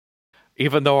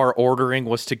Even though our ordering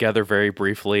was together very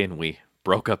briefly and we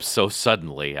broke up so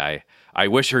suddenly, I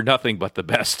wish her nothing but the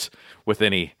best with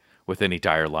any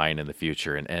dire line in the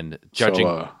future. And So,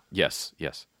 judging, yes,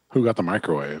 yes. who got the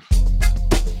microwave?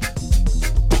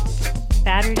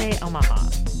 Saturday, Omaha.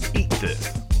 Eat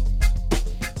this.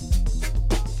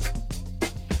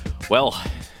 Well,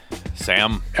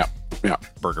 Sam, Yeah, yeah.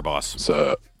 Burger Boss.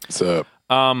 So,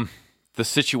 The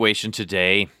situation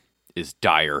today is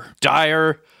dire.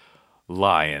 Dire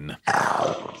Lion.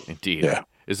 Indeed. Yeah.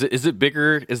 Is it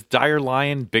bigger? Is Dire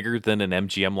Lion bigger than an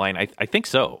MGM line? I think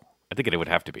so. I think it would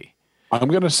have to be. I'm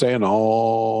gonna say in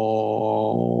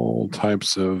all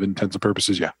types of intents and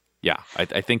purposes, yeah. Yeah,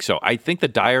 I think so. I think the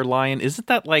Dire Lion, isn't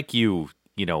that like you're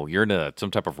in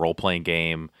some type of role playing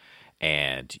game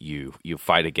and you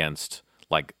fight against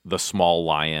like the small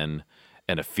lion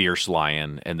and a fierce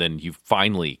lion, and then you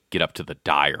finally get up to the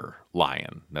dire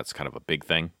lion. That's kind of a big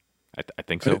thing. I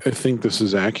think so. I think this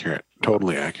is accurate,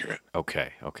 totally accurate.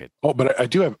 Okay. Oh, but I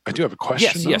do have a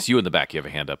question. Yes, though. yes. You in the back. You have a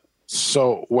hand up.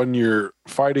 So when you're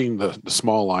fighting the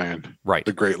small lion, Right.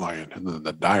 the great lion, and then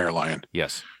the dire lion,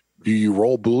 Yes. do you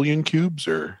roll Boolean cubes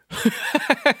or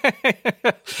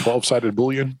 12-sided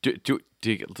Boolean? do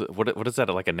you, what is that,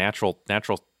 like a natural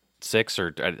six,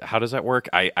 or how does that work?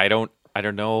 I don't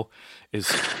know.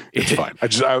 It's fine.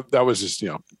 That was just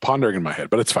pondering in my head,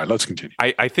 but it's fine. Let's continue.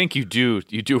 I think you do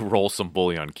roll some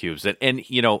bullion cubes, and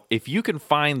if you can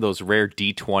find those rare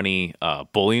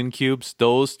D20 bullion cubes,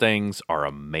 those things are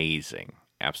amazing,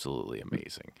 absolutely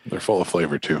amazing. They're full of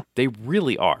flavor too. They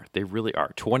really are.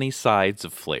 20 sides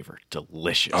of flavor,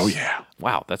 delicious. Oh yeah.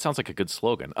 Wow, that sounds like a good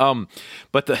slogan.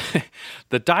 But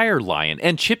the dire lion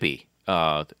and Chippy,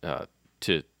 to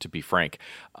be frank,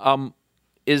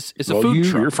 is a Well, food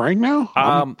truck. you're Frank now.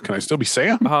 Can I still be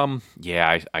Sam?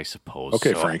 Yeah, I suppose.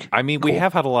 Okay, so. Frank. I mean, we Cool.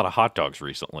 have had a lot of hot dogs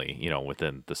recently,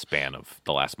 within the span of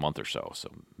the last month or so. So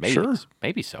maybe, Sure.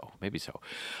 maybe so.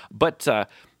 But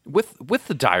with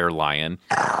the Dire Lion,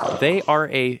 they are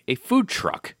a food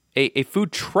truck, a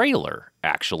food trailer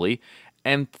actually,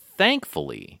 and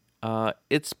thankfully,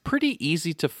 it's pretty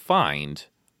easy to find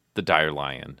the Dire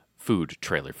Lion food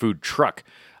trailer, food truck,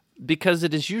 because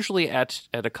it is usually at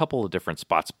a couple of different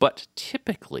spots, but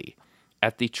typically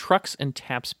at the Trucks and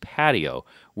Taps patio,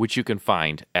 which you can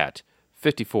find at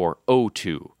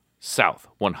 5402 South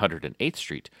 108th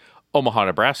Street, Omaha,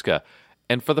 Nebraska.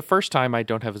 And for the first time, I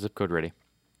don't have a zip code ready.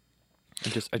 I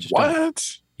just don't.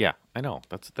 What? Yeah, I know.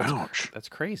 That's Ouch. that's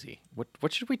crazy.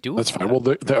 What should we do? That's with fine. that?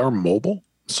 Well, they are mobile,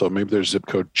 so maybe their zip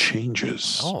code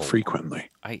changes Oh.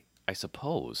 frequently. I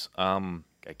suppose.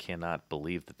 I cannot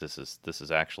believe that this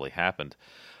has actually happened.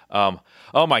 Oh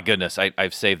my goodness,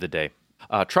 I've saved the day.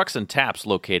 Trucks and Taps,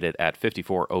 located at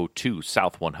 5402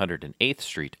 South 108th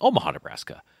Street, Omaha,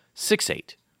 Nebraska,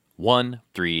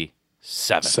 68137.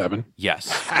 7. Yes,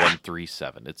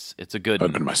 137. It's a good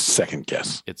That'd been one. my second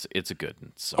guess. It's a good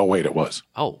one. So. Oh wait, it was.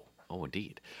 Oh,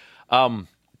 indeed.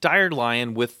 Dire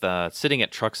Lion with sitting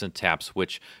at Trucks and Taps,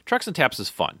 which Trucks and Taps is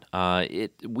fun.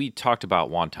 We talked about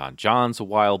Wonton John's a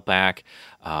while back.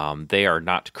 They are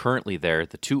not currently there.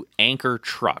 The two anchor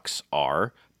trucks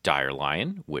are Dire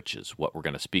Lion, which is what we're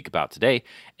going to speak about today,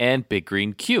 and Big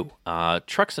Green Q.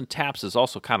 Trucks and Taps is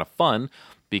also kind of fun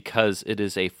because it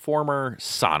is a former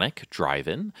Sonic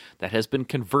drive-in that has been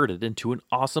converted into an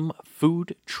awesome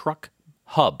food truck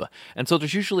hub. And so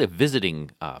there's usually a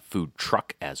visiting food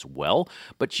truck as well,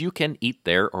 but you can eat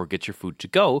there or get your food to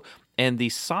go. And the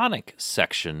Sonic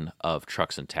section of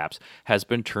Trucks and Taps has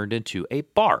been turned into a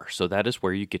bar. So that is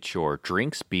where you get your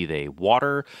drinks, be they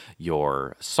water,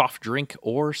 your soft drink,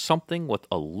 or something with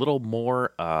a little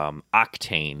more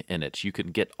octane in it. You can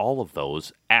get all of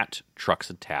those at Trucks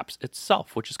and Taps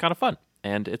itself, which is kind of fun.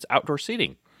 And it's outdoor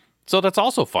seating. So that's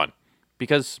also fun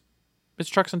because it's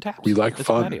Trucks and Taps. We like It's a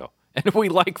fun. patio. And we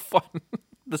like fun.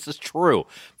 This is true.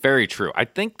 Very true. I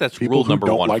think that's People rule who number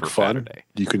don't one like for fun, Saturday.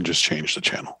 you can just change the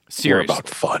channel. Serious. We're about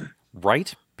fun.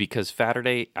 Right? Because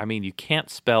Saturday, I mean, you can't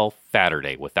spell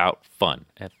Saturday without fun.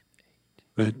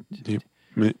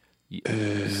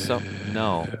 So,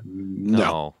 no.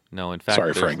 In fact,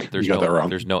 Sorry, Frank. There's You got that wrong.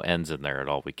 There's no N's in there at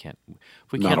all. We can't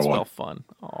Not a spell one. fun.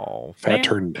 Oh, Fat man.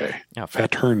 turn day. Yeah,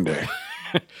 Fat turn day.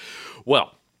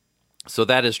 Well, so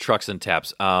that is Trucks and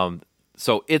Taps.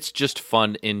 So it's just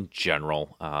fun in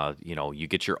general. You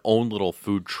get your own little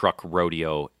food truck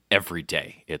rodeo every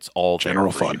day. It's all there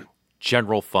General for fun. you.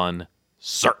 General fun,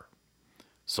 sir.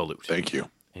 Salute. Thank you.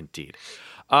 Indeed.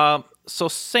 So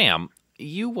Sam,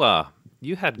 you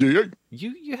had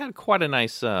you had quite a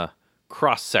nice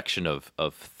cross section of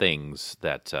things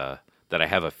that I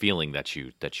have a feeling that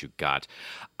you got.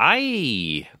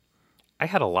 I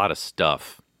had a lot of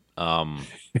stuff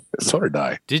So did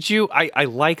I. Did you? I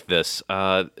like this.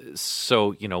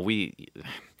 So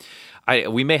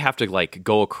we may have to like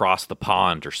go across the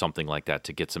pond or something like that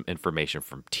to get some information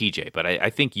from TJ. But I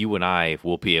think you and I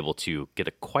will be able to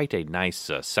get quite a nice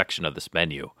section of this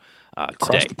menu Across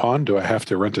today. the pond, do I have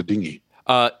to rent a dinghy?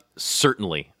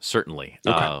 Certainly.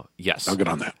 Okay. Yes, I'll get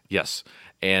on that. yes.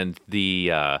 And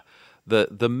the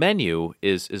menu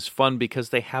is fun because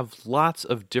they have lots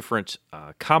of different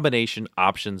combination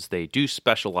options. They do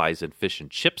specialize in fish and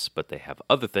chips, but they have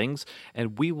other things,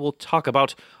 and we will talk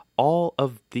about all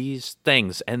of these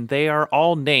things, and they are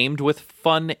all named with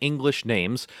fun English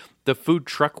names. The food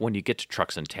truck, when you get to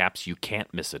Trucks and Taps, you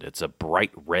can't miss it. It's a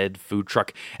bright red food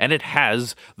truck, and it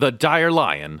has the Dire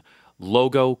Lion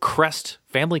logo crest,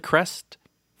 family crest,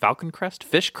 falcon crest,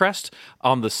 fish crest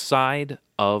on the side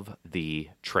of the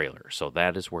trailer. So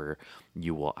that is where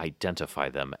you will identify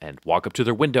them and walk up to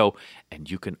their window,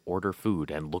 and you can order food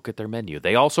and look at their menu.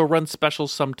 They also run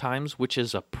specials sometimes, which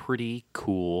is a pretty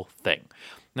cool thing.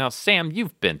 Now, Sam,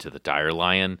 you've been to the Dire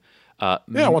Lion.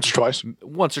 Yeah, once or twice.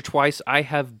 Once or twice. I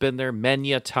have been there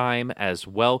many a time as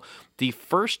well. The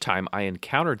first time I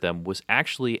encountered them was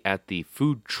actually at the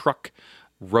food truck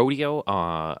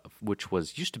rodeo, which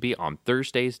used to be on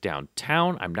Thursdays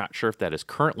downtown. I'm not sure if that is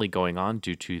currently going on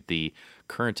due to the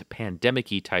current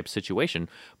pandemic-y type situation,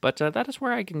 but that is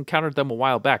where I encountered them a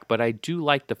while back. But I do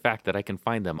like the fact that I can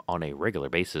find them on a regular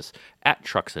basis at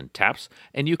Trucks and Taps,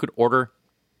 and you could order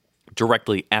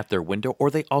directly at their window, or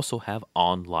they also have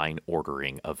online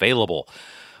ordering available.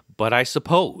 But I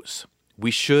suppose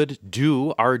we should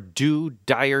do our due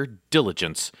dire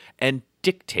diligence and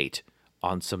dictate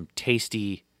on some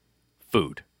tasty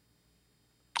food.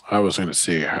 I was going to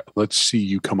say, let's see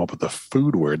you come up with a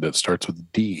food word that starts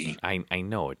with D. I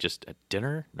know, just a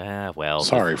dinner? Well.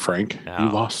 Sorry, Frank. Oh.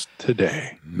 You lost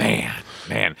today. Man.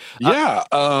 Yeah.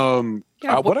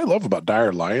 What What I love about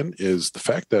Dire Lion is the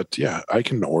fact that, I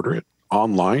can order it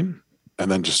online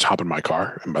and then just hop in my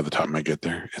car. And by the time I get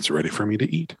there, it's ready for me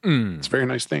to eat. It's a very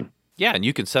nice thing. Yeah, and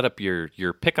you can set up your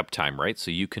pickup time, right?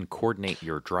 So you can coordinate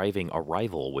your driving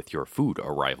arrival with your food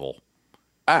arrival.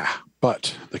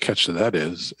 But the catch to that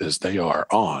is they are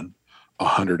on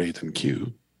 108th and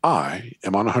Q. I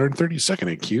am on 132nd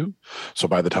and Q. So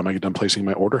by the time I get done placing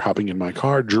my order, hopping in my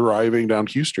car, driving down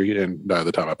Q Street, and by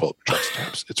the time I pull up the Trucks and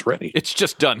Taps, it's ready. It's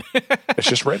just done. It's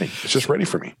just ready. It's just ready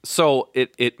for me. So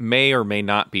it may or may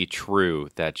not be true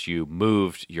that you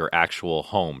moved your actual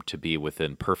home to be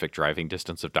within perfect driving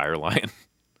distance of Dire Lion.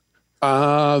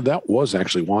 That was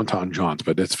actually Wonton John's,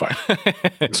 but it's fine.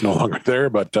 It's no longer there,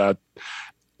 but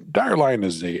Dire Lion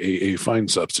is a fine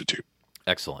substitute.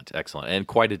 Excellent. And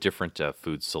quite a different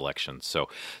food selection. So,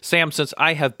 Sam, since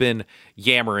I have been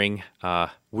yammering,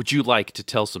 would you like to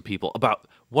tell some people about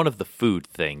one of the food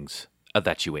things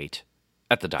that you ate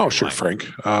at the Dire Lion? Oh, sure, Frank.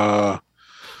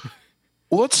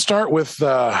 Let's start with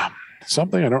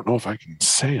something I don't know if I can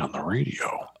say on the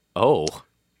radio. Oh.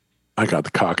 I got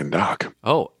the cock and dock.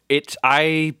 Oh,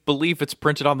 I believe it's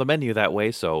printed on the menu that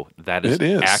way, so that is,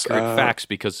 accurate facts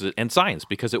and science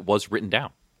because it was written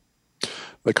down.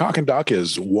 The cock and dock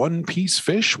is 1 piece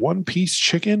fish, 1 piece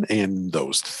chicken, and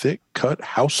those thick cut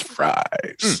house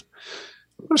fries.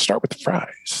 I'm going to start with the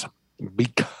fries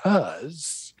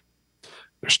because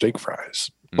they're steak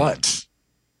fries, but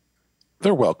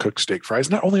they're well-cooked steak fries.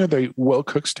 Not only are they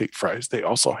well-cooked steak fries, they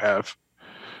also have,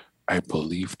 I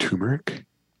believe, turmeric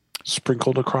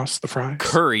sprinkled across the fries.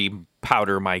 Curry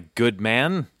powder, my good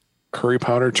man. Curry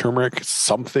powder, turmeric,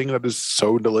 something that is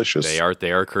so delicious. They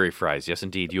are curry fries. Yes,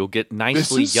 indeed. You'll get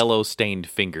nicely yellow stained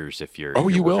fingers if you're. Oh,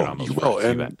 you will. On those You will.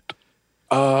 fries.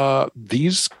 And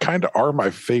these kind of are my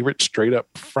favorite straight up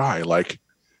fry. Like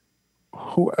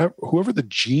whoever the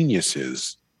genius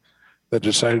is that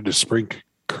decided to sprinkle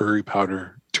curry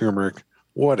powder, turmeric,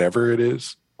 whatever it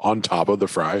is, on top of the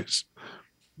fries.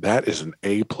 That is an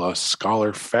A+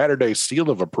 Scholar Saturday seal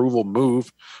of approval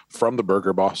move from the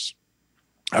Burger Boss.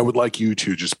 I would like you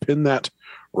to just pin that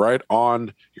right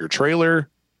on your trailer.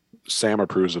 Sam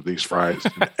approves of these fries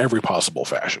in every possible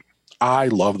fashion. I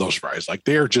love those fries. Like,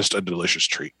 they are just a delicious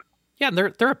treat. Yeah, and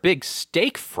they're a big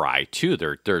steak fry too.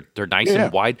 They're nice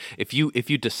and wide. If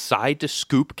you decide to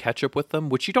scoop ketchup with them,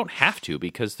 which you don't have to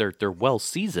because they're well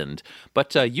seasoned,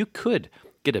 but you could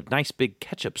get a nice big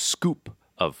ketchup scoop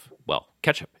of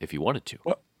ketchup if you wanted to.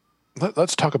 Well,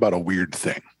 let's talk about a weird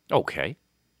thing. Okay.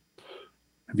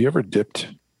 Have you ever dipped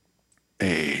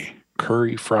a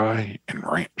curry fry in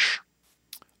ranch?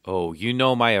 Oh, you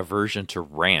know my aversion to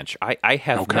ranch. I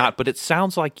have not, but it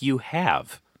sounds like you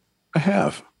have. I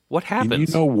have. What happens? And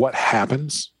you know what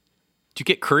happens? Do you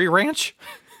get curry ranch?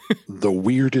 The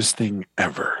weirdest thing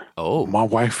ever. Oh.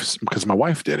 Because my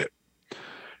wife did it.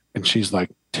 And she's like,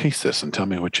 taste this and tell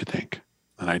me what you think.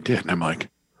 And I did. And I'm like,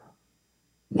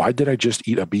 why did I just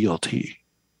eat a BLT?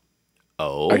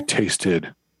 Oh. I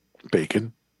tasted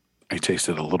bacon. I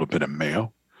tasted a little bit of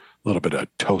mayo, a little bit of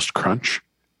toast crunch.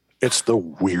 It's the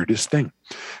weirdest thing.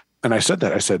 And I said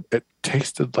that. I said, it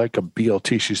tasted like a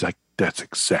BLT. She's like, that's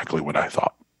exactly what I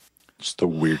thought. It's the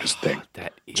weirdest thing.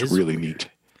 That It's is really weird. neat.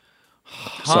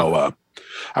 Huh. So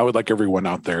I would like everyone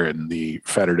out there in the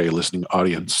Saturday listening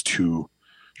audience to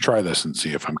try this and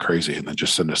see if I'm crazy, and then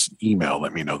just send us an email.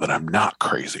 Let me know that I'm not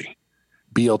crazy.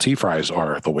 BLT fries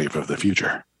are the wave of the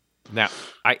future. Now,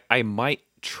 I might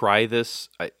try this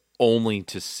only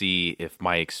to see if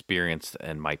my experience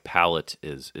and my palate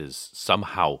is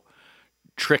somehow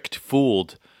tricked,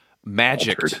 fooled,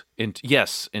 magicked Altered.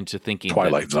 into thinking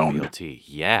Twilight that it's Zoned. BLT.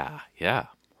 Yeah.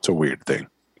 It's a weird thing.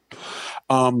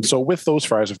 So with those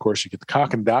fries, of course, you get the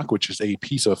cock and dock, which is a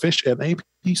piece of fish and a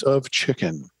piece of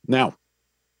chicken. Now,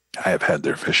 I have had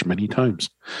their fish many times.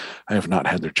 I have not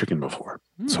had their chicken before.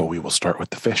 So we will start with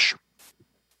the fish.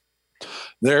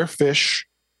 Their fish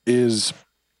is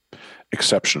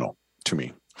exceptional to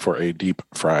me for a deep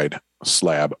fried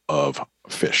slab of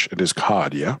fish. It is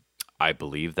cod, yeah? I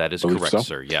believe that is Believe correct, so?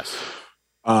 sir. Yes.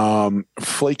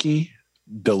 Flaky,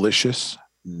 delicious,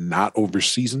 not over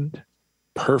seasoned,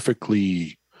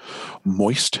 perfectly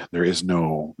moist. There is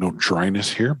no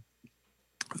dryness here.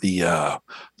 The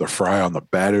fry on the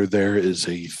batter there is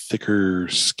a thicker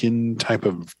skin type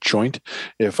of joint.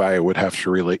 If I would have to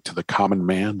relate to the common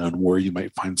man on where you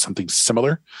might find something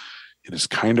similar, it is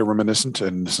kind of reminiscent,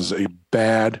 and this is a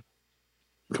bad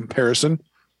comparison.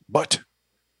 But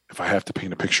if I have to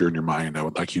paint a picture in your mind, I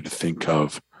would like you to think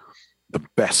of the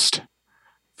best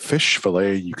fish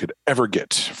fillet you could ever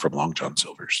get from Long John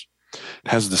Silver's.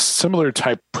 It has the similar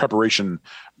type preparation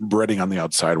breading on the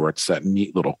outside where it's that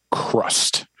neat little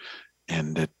crust.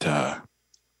 And it,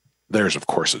 theirs, of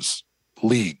course, is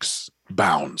leagues,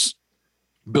 bounds,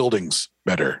 buildings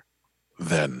better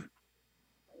than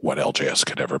what LJS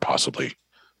could ever possibly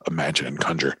imagine and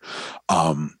conjure.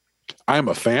 I'm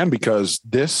a fan because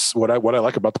what I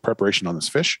like about the preparation on this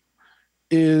fish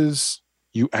is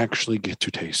you actually get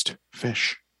to taste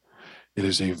fish. It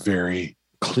is a very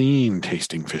clean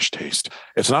tasting fish taste.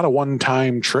 It's not a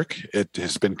one-time trick. It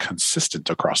has been consistent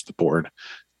across the board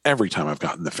every time I've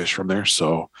gotten the fish from there.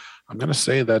 So I'm going to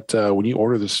say that when you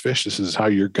order this fish, this is how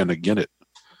you're going to get it.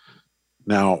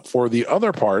 Now, for the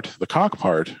other part, the cock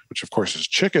part, which of course is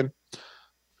chicken,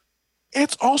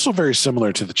 it's also very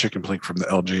similar to the chicken plate from the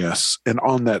LJS. And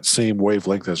on that same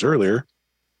wavelength as earlier,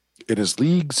 it is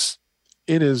leagues,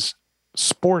 it is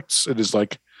sports, it is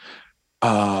like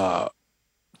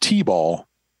T-ball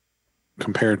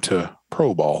compared to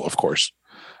pro ball, of course.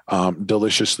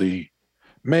 Deliciously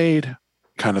made,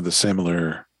 kind of the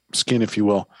similar skin, if you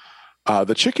will.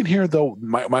 The chicken here, though,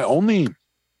 my only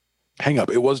hang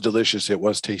up, it was delicious. It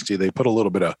was tasty. They put a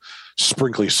little bit of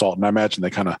sprinkly salt, and I imagine they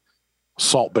kind of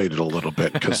salt baited a little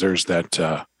bit because there's that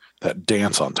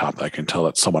dance on top. I can tell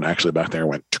that someone actually back there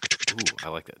went. Ooh, I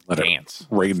like that Let it dance.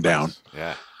 rain down.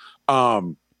 Yeah.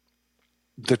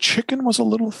 The chicken was a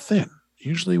little thin.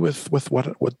 Usually with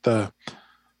what the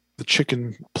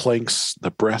chicken planks, the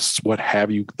breasts, what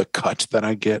have you, the cut that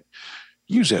I get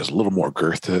usually has a little more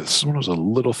girth to it. This one was a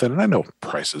little thin, and I know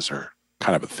prices are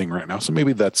kind of a thing right now, so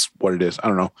maybe that's what it is. I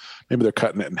don't know. Maybe they're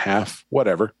cutting it in half,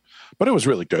 whatever. But it was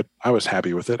really good. I was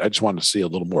happy with it. I just wanted to see a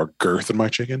little more girth in my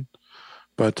chicken.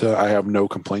 But I have no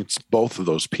complaints. Both of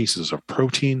those pieces of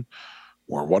protein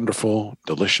were wonderful,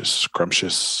 delicious,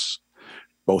 scrumptious,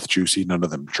 both juicy, none of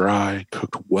them dry,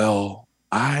 cooked well.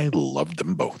 I loved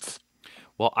them both.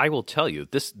 Well, I will tell you,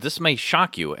 this may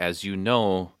shock you, as you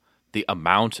know, the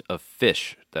amount of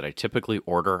fish that I typically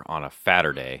order on a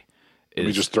Saturday. Let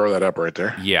me just throw that up right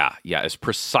there. Yeah, it's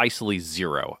precisely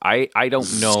zero. I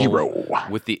don't know. Zero.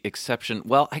 With the exception,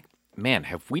 well,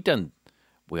 have we done?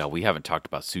 Well, we haven't talked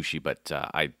about sushi, but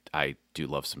I do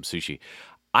love some sushi.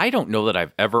 I don't know that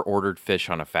I've ever ordered fish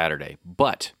on a Saturday,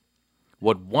 but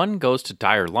when one goes to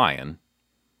Dire Lion,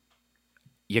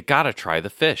 you gotta try the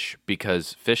fish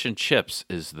because fish and chips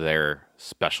is their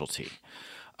specialty.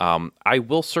 I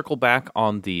will circle back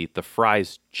on the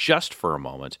fries just for a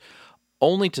moment,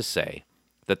 only to say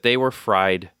that they were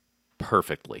fried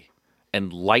perfectly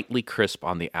and lightly crisp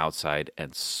on the outside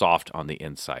and soft on the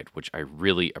inside, which I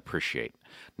really appreciate.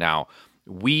 Now,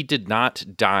 we did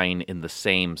not dine in the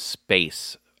same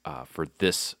space for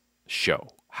this show.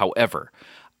 However,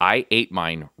 I ate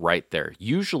mine right there.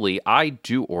 Usually, I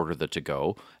do order the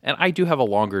to-go, and I do have a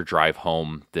longer drive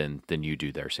home than you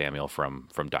do there, Samuel, from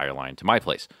Dire Lion to my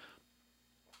place.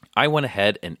 I went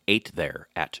ahead and ate there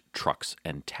at Trucks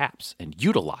and Taps and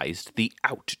utilized the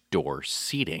outdoor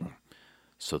seating.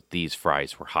 So these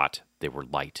fries were hot, they were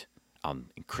light and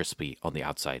crispy on the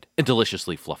outside and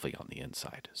deliciously fluffy on the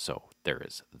inside. So there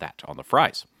is that on the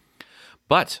fries.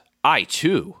 But I,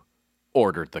 too,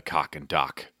 ordered the Cock and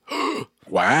Dock.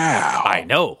 Wow. I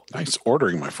know. Nice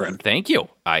ordering, my friend. Thank you.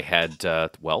 I had,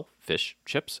 fish,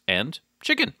 chips, and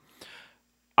chicken.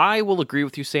 I will agree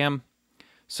with you, Sam.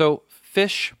 So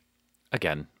fish,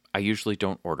 again, I usually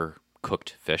don't order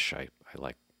cooked fish. I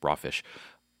like raw fish.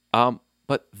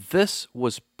 But this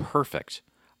was perfect.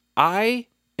 I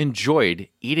enjoyed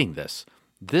eating this.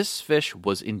 This fish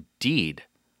was indeed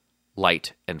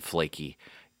light and flaky.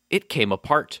 It came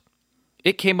apart.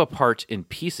 It came apart in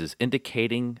pieces,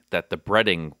 indicating that the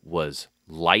breading was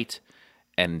light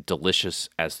and delicious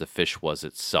as the fish was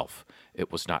itself.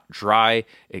 It was not dry.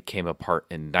 It came apart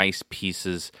in nice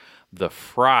pieces. The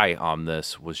fry on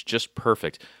this was just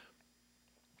perfect.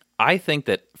 I think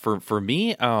that for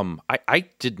me, I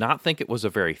did not think it was a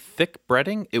very thick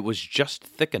breading. It was just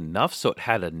thick enough so it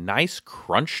had a nice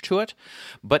crunch to it,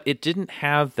 but it didn't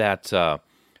have that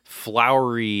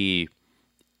floury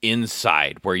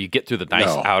inside where you get through the nice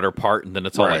outer part and then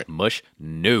it's all like mush.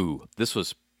 No, this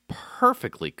was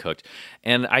perfectly cooked.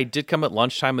 And I did come at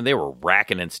lunchtime and they were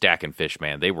racking and stacking fish,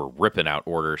 man. They were ripping out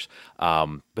orders.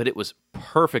 But it was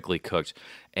perfectly cooked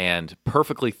and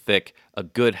perfectly thick, a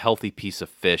good healthy piece of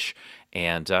fish.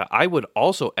 And I would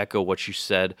also echo what you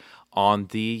said on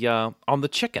the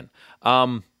chicken.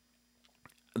 The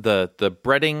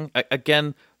breading,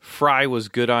 again, fry was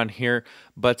good on here,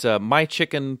 but my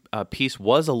chicken piece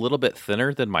was a little bit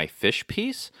thinner than my fish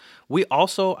piece. I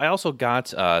also got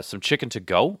some chicken to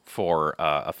go for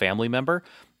a family member,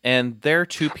 and their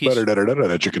 2 piece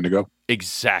chicken to go.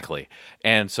 Exactly.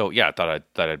 And so yeah, I thought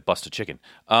I'd bust a chicken.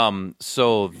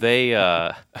 So they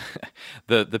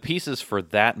the pieces for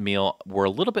that meal were a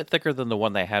little bit thicker than the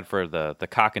one they had for the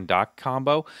Cock and Dock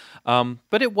combo.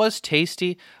 But it was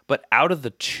tasty. But out of the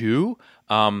 2,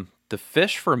 the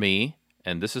fish for me,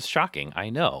 and this is shocking, I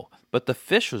know, but the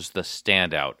fish was the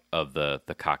standout of the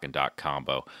Cock and Dock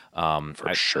combo.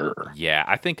 For sure. Yeah,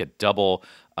 I think a double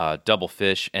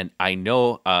fish, and I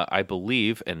know, I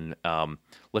believe, and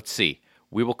let's see,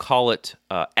 we will call it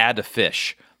add a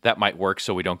fish. That might work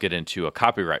so we don't get into a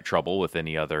copyright trouble with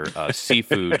any other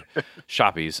seafood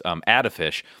shoppies. Add a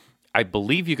fish. I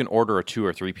believe you can order a 2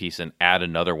 or 3 piece and add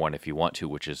another one if you want to,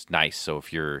 which is nice. So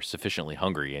if you're sufficiently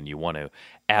hungry and you want to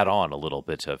add on a little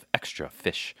bit of extra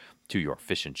fish to your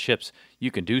fish and chips,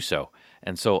 you can do so.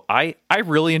 And so I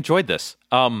really enjoyed this.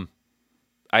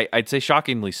 I'd say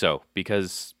shockingly so,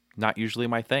 because not usually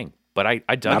my thing, but I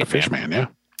dug not it. A fish man, yeah.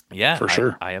 Yeah, for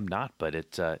sure. I am not, but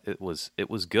it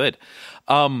was good.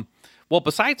 Well,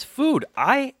 besides food,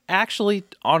 I actually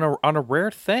on a rare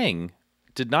thing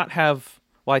did not have.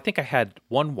 Well, I think I had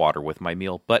one water with my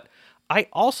meal, but I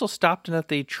also stopped in at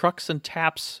the Trucks and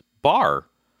Taps bar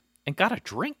and got a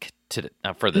drink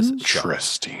for this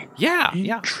Interesting. show. Yeah.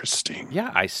 Interesting. Yeah,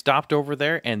 I stopped over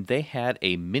there and they had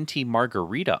a minty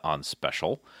margarita on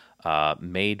special,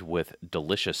 made with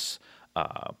delicious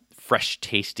fresh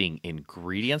tasting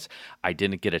ingredients. I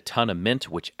didn't get a ton of mint,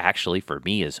 which actually for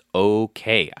me is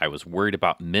okay. I was worried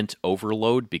about mint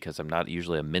overload because I'm not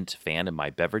usually a mint fan in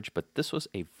my beverage, but this was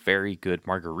a very good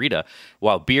margarita.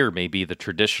 While beer may be the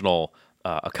traditional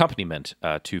accompaniment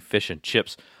to fish and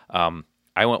chips,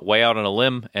 I went way out on a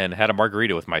limb and had a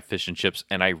margarita with my fish and chips,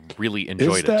 and I really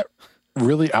enjoyed it. Is that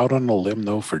really out on a limb,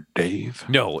 though, for Dave?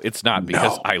 No, it's not,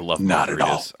 because I love margaritas. Not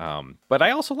at all. But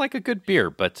I also like a good beer.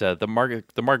 But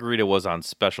the margarita was on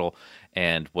special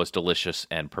and was delicious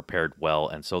and prepared well,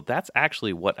 and so that's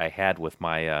actually what I had with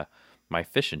my my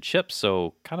fish and chips.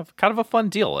 So kind of a fun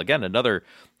deal. Again, another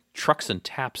Trucks and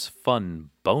Taps fun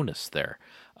bonus there.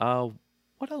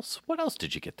 What else? What else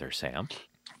did you get there, Sam?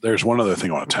 There's one other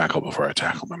thing I want to tackle before I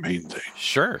tackle my main thing.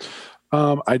 Sure.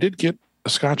 I did get a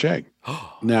Scotch egg.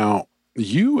 Now,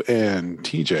 you and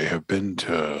TJ have been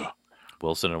to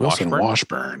Wilson and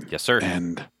Washburn. Yes, sir.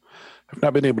 And have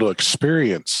not been able to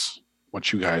experience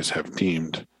what you guys have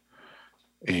deemed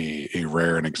a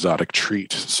rare and exotic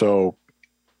treat. So,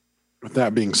 with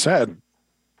that being said,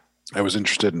 I was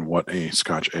interested in what a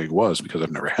Scotch egg was because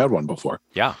I've never had one before.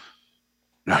 Yeah.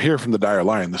 Now, here from the Dire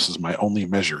Lion, this is my only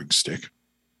measuring stick.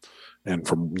 And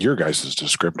from your guys'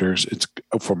 descriptors, it's,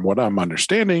 from what I'm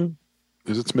understanding,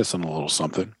 is it's missing a little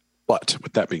something. But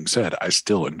with that being said, I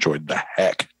still enjoyed the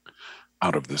heck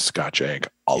out of this Scotch egg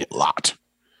a lot.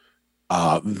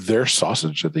 Their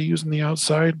sausage that they use on the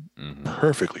outside,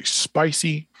 perfectly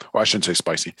spicy. Well, I shouldn't say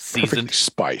spicy. Seasoned. Perfectly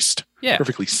spiced. Yeah.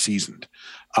 Perfectly seasoned.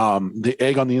 The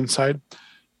egg on the inside,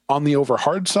 On the over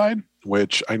hard side,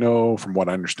 which I know from what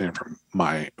I understand from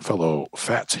my fellow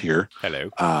fats here, Hello.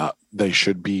 They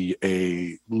should be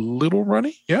a little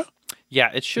runny. Yeah. Yeah,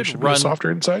 it They should should run be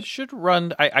softer inside. should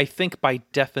run. I think by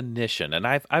definition, and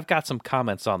I've got some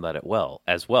comments on that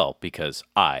as well because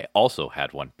I also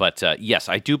had one. But yes,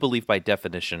 I do believe by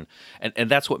definition, and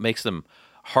that's what makes them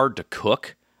hard to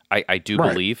cook. I do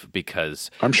Right. believe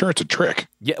because I'm sure it's a trick.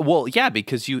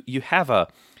 because you have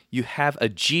a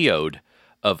geode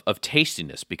of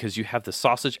tastiness because you have the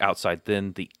sausage outside,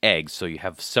 then the eggs, so you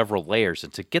have several layers,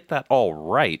 and to get that all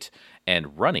right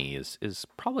and runny is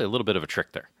probably a little bit of a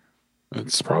trick there.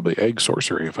 It's probably egg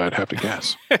sorcery, if I'd have to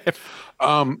guess.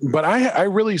 But I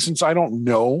really, since I don't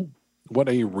know what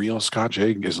a real Scotch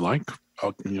egg is like,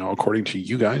 according to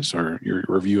you guys or your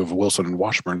review of Wilson and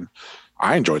Washburn,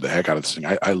 I enjoyed the heck out of this thing.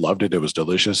 I loved it. It was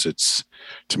delicious. It's,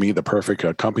 to me, the perfect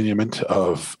accompaniment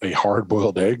of a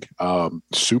hard-boiled egg.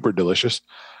 Super delicious.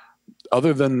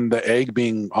 Other than the egg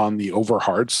being on the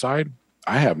over-hard side,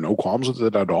 I have no qualms with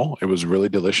it at all. It was really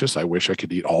delicious. I wish I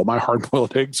could eat all my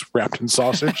hard-boiled eggs wrapped in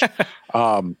sausage.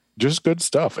 Just good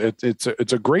stuff. It's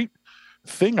a great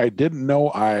thing I didn't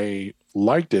know I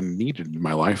liked and needed in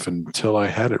my life until I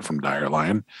had it from Dire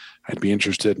Lion. I'd be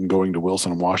interested in going to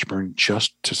Wilson and Washburn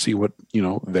just to see what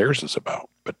theirs is about.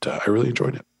 But I really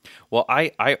enjoyed it. Well,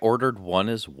 I ordered one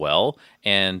as well,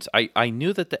 and I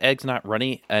knew that the egg's not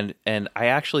runny, and I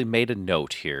actually made a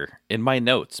note here in my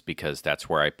notes because that's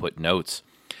where I put notes.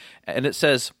 And it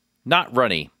says, not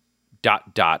runny, ...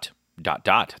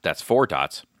 That's 4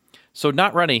 dots. So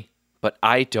not runny, but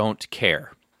I don't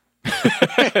care.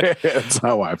 That's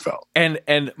how I felt.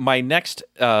 And my next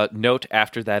note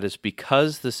after that is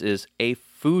because this is a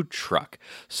food truck.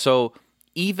 So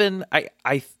even I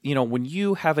when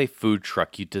you have a food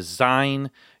truck, you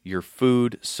design your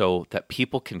food so that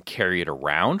people can carry it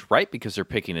around, right? Because they're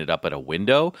picking it up at a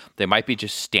window. They might be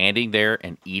just standing there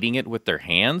and eating it with their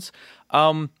hands.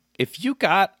 If you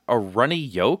got a runny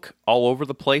yolk all over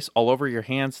the place, all over your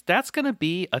hands, that's going to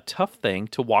be a tough thing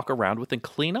to walk around with and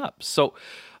clean up. So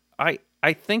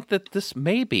I think that this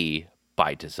may be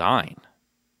by design.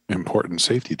 Important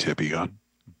safety tip, Egon.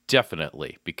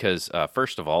 Definitely, because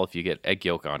first of all, if you get egg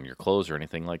yolk on your clothes or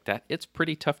anything like that, it's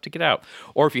pretty tough to get out.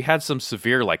 Or if you had some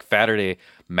severe, like Saturday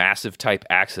massive type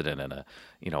accident and a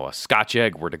Scotch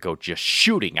egg were to go just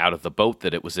shooting out of the boat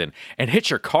that it was in and hit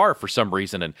your car for some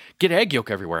reason and get egg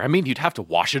yolk everywhere. I mean, you'd have to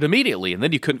wash it immediately, and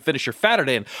then you couldn't finish your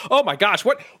Saturday. And oh my gosh,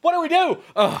 what do we do?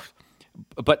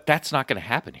 But that's not going to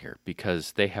happen here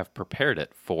because they have prepared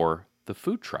it for the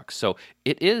food truck. So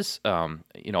it is,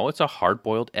 it's a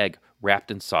hard-boiled egg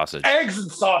wrapped in sausage. Eggs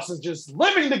and sausages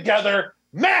living together,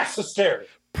 mass hysteria.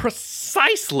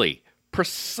 Precisely.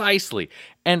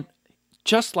 And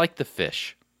just like the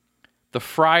fish, the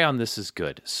fry on this is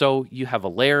good. So you have a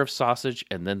layer of sausage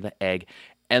and then the egg.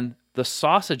 And the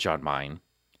sausage on mine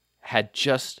had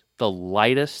just the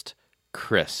lightest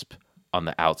crisp on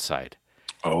the outside.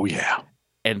 Oh, yeah.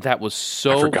 And that was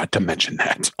so... I forgot to mention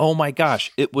that. Oh my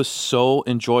gosh, it was so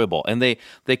enjoyable. And they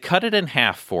cut it in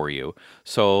half for you.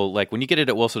 So like when you get it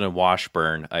at Wilson and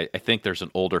Washburn, I think there's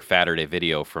an older Saturday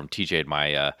video from TJ and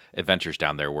my adventures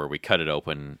down there where we cut it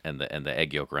open and the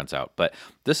egg yolk runs out. But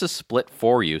this is split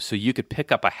for you, so you could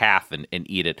pick up a half and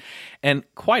eat it. And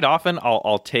quite often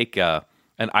I'll take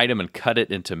an item and cut it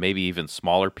into maybe even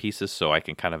smaller pieces so I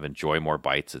can kind of enjoy more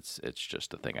bites. It's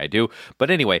just a thing I do.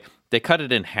 But anyway, they cut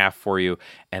it in half for you,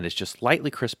 and it's just lightly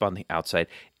crisp on the outside.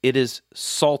 It is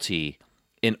salty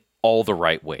in all the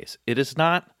right ways. It is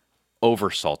not over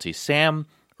salty. Sam,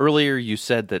 earlier you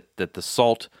said that the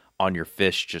salt on your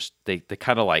fish just they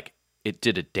kind of like it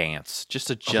did a dance,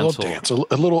 just a gentle little dance.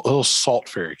 A little salt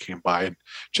fairy came by and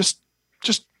just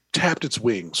tapped its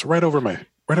wings right over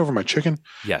my chicken.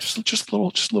 Yes. Just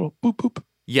little boop boop.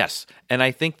 Yes, and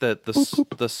I think that Boop,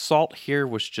 boop. the salt here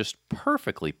was just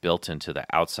perfectly built into the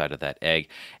outside of that egg,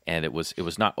 and it was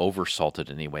not over salted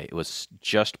in any way. It was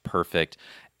just perfect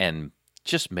and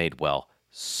just made well.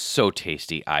 So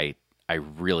tasty. I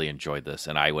really enjoyed this,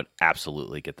 and I would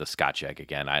absolutely get the Scotch egg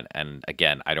again. And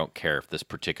again, I don't care if this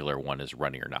particular one is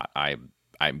runny or not.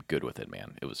 I'm good with it,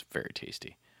 man. It was very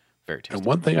tasty, very tasty. And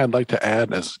one thing I'd like to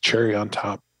add as a cherry on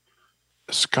top.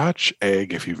 Scotch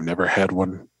egg, if you've never had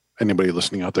one, anybody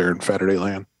listening out there in Saturday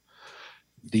land,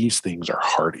 these things are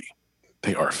hearty.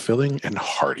 They are filling and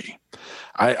hearty.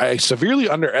 I severely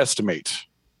underestimate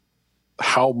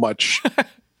how much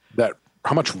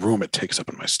room it takes up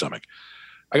in my stomach.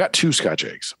 I got 2 Scotch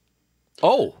eggs.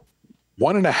 Oh,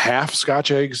 1.5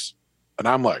 Scotch eggs, and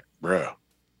I'm like, bro,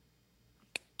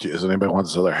 does anybody want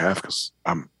this other half? Because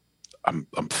I'm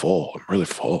full. I'm really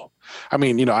full. I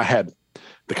mean, I had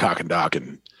the cock and dock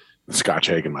and Scotch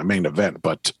egg in my main event,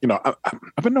 but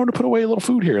I've been known to put away a little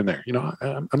food here and there.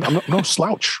 I'm no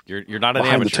slouch. You're not an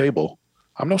behind amateur. the table.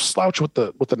 I'm no slouch with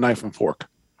the knife and fork.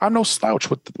 I'm no slouch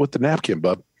with the napkin,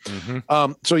 bub.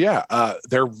 Mm-hmm. So yeah,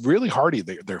 they're really hearty.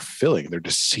 They're filling. They're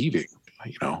deceiving.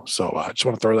 So I just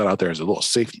want to throw that out there as a little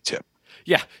safety tip.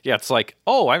 Yeah. It's like,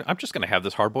 oh, I'm just gonna have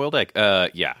this hard boiled egg.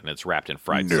 Yeah, and it's wrapped in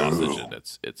fried sausage, and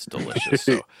it's delicious.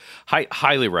 So,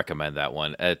 highly recommend that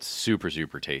one. It's super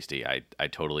super tasty. I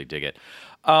totally dig it.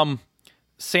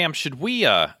 Sam, should we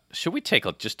take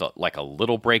a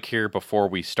little break here before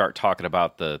we start talking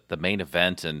about the main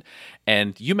event?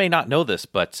 And you may not know this,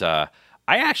 but I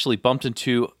actually bumped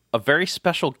into a very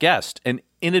special guest and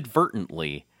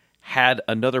inadvertently had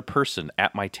another person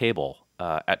at my table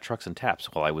at Trucks and Taps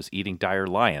while I was eating Dire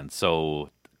Lion.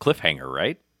 So cliffhanger,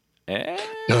 right?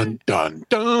 Dun dun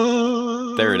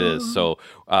dun. There it is. So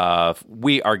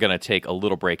we are going to take a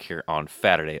little break here on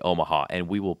Saturday Omaha, and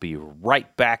we will be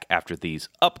right back after these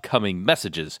upcoming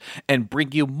messages and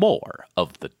bring you more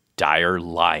of the Dire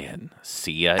Lion.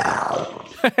 See ya.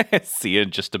 See you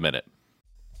in just a minute.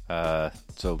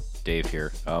 So Dave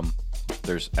here.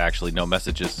 There's actually no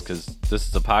messages because this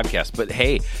is a podcast. But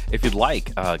hey, if you'd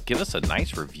like, give us a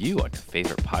nice review on your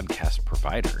favorite podcast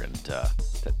provider, and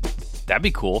that'd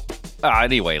be cool.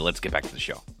 Anyway, let's get back to the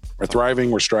show. We're thriving.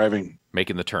 We're striving.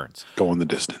 Making the turns. Going the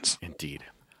distance. Indeed.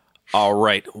 All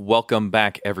right. Welcome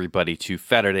back, everybody, to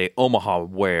Saturday Omaha,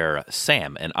 where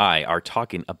Sam and I are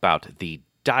talking about the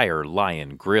Dire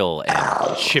Lion Grill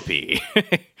and Chippy.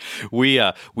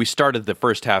 We started the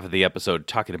first half of the episode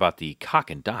talking about the Cock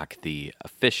and Dock, the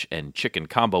fish and chicken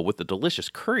combo with the delicious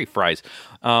curry fries,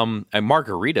 a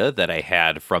margarita that I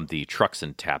had from the Trucks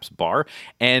and Taps bar,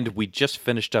 and we just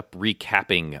finished up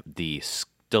recapping the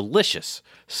delicious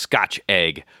Scotch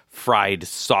egg fried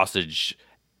sausage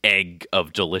egg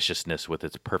of deliciousness with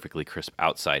its perfectly crisp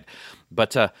outside.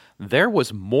 But there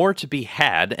was more to be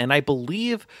had, and I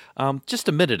believe just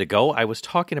a minute ago I was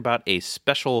talking about a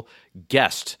special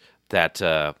guest that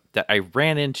I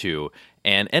ran into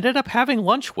and ended up having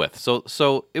lunch with.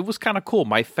 So it was kind of cool.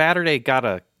 My Saturday got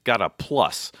a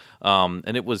plus,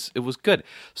 and it was good.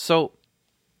 So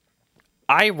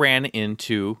I ran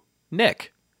into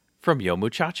Nick from Yo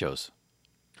Muchachos.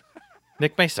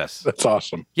 Nick Mesas. That's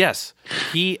awesome. Yes,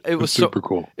 it was super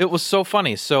cool. It was so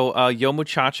funny. So, Yo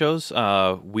Muchachos,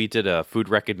 we did a Food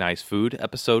Recognized Food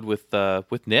episode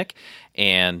with Nick,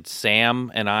 and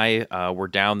Sam and I were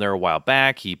down there a while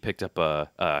back. He picked up a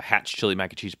Hatch chili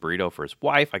mac and cheese burrito for his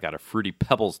wife. I got a Fruity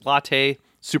Pebbles latte.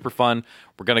 Super fun.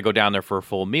 We're gonna go down there for a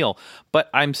full meal.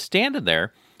 But I'm standing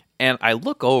there, and I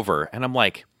look over, and I'm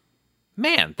like,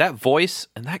 man, that voice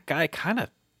and that guy kind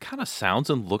of sounds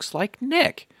and looks like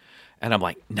Nick. And I'm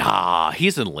like, nah,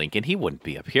 he's in Lincoln. He wouldn't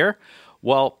be up here.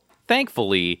 Well,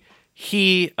 thankfully,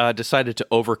 he decided to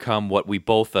overcome what we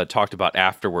both talked about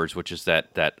afterwards, which is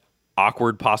that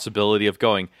awkward possibility of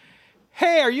going,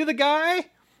 hey, are you the guy?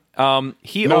 No,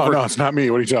 it's not me.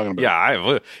 What are you talking about?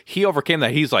 Yeah, he overcame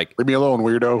that. He's like, leave me alone,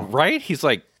 weirdo. Right? He's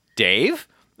like, Dave?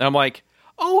 And I'm like,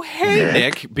 oh, hey,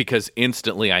 Nick, because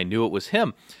instantly I knew it was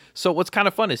him. So what's kind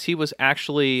of fun is he was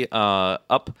actually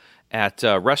up at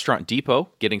Restaurant Depot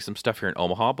getting some stuff here in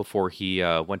Omaha before he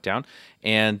went down.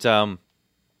 And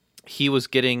he was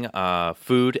getting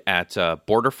food at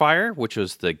Border Fire, which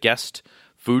was the guest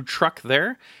food truck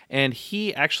there. And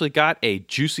he actually got a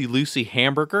Juicy Lucy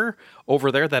hamburger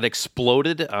over there that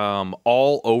exploded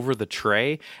all over the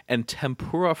tray, and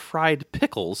tempura fried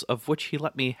pickles, of which he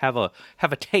let me have a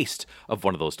taste of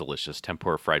one of those delicious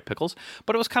tempura fried pickles.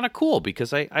 But it was kind of cool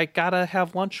because I gotta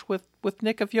have lunch with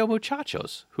Nick of Yo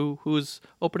Muchachos, who's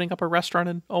opening up a restaurant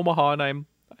in Omaha, and I'm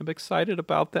excited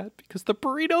about that because the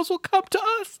burritos will come to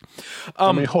us.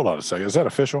 Hold on a second. Is that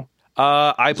official?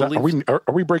 I believe. Are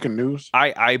we breaking news?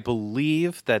 I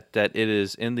believe that it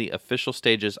is in the official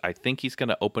stages. I think he's going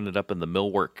to open it up in the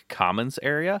Millwork Commons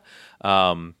area,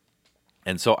 and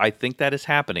so I think that is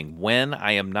happening. When,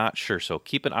 I am not sure. So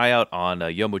keep an eye out on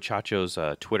Yo Muchachos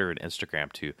Twitter and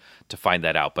Instagram to find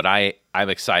that out. But I'm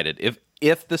excited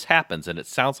if this happens, and it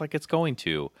sounds like it's going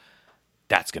to.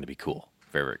 That's going to be cool.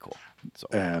 Very, very cool. So.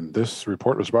 And this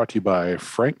report was brought to you by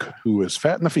Frank, who is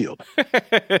fat in the field.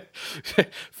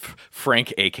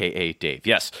 Frank, a.k.a. Dave.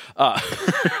 Yes.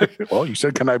 Well, you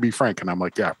said, can I be Frank? And I'm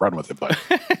like, yeah, run with it, bud.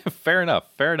 Fair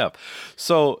enough.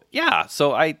 So, yeah.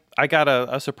 So I got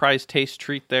a surprise taste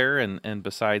treat there. And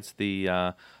besides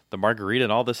the margarita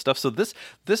and all this stuff. So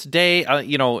this day,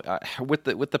 with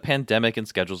the pandemic and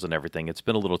schedules and everything, it's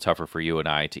been a little tougher for you and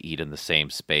I to eat in the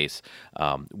same space,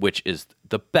 which is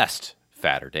the best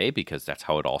Saturday because that's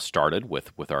how it all started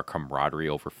with our camaraderie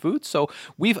over food. So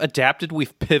we've adapted,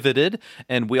 we've pivoted,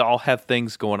 and we all have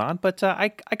things going on. But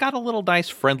I got a little nice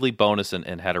friendly bonus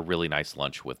and had a really nice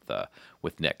lunch with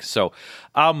Nick. So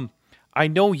I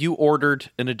know you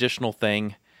ordered an additional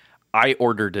thing. I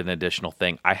ordered an additional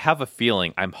thing. I have a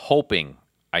feeling, I'm hoping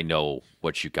I know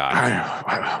what you got.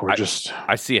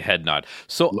 I see a head nod.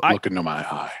 So look into my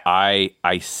eye.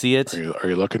 I see it. Are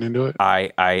you looking into it?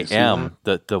 I am.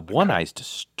 The one eye's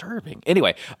disturbing.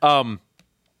 Anyway, but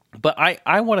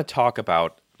I want to talk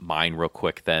about mine real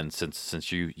quick then,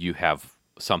 since you have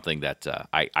something that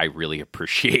I really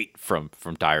appreciate from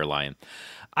Dire Lion.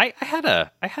 I had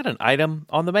an item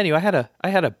on the menu. I had a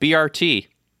BRT.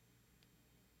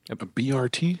 A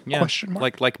BRT? Yeah, question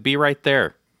mark? like be right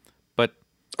there.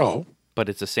 But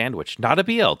it's a sandwich, not a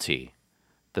BLT.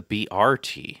 The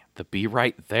BRT, the be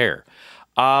right there.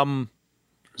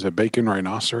 Is it bacon,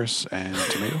 rhinoceros, and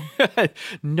tomato?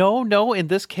 No. In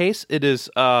this case, it is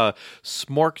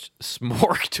smorked.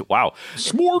 Wow,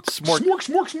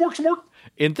 Smork.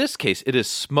 In this case, it is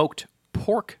smoked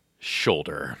pork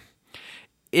shoulder.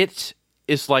 It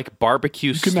is like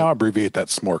barbecue. You can now abbreviate that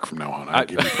smork from now on. I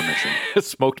give you permission.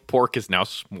 Smoked pork is now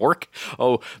smork.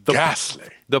 Oh, Ghastly.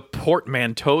 The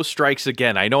portmanteau strikes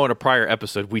again. I know in a prior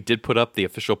episode we did put up the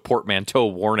official portmanteau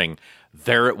warning.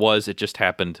 There it was. It just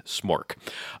happened. Smork.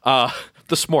 The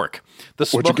smork.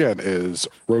 Which again is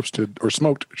roasted or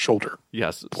smoked shoulder.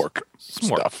 Yes. Pork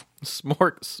Smork. stuff.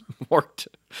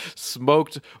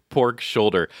 Smoked pork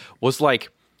shoulder was like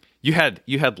you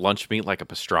had lunch meat like a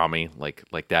pastrami,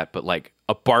 like that, but like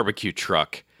a barbecue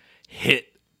truck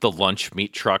hit the lunch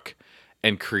meat truck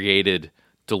and created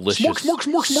delicious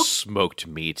smoked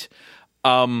meat.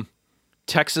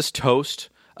 Texas toast,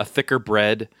 a thicker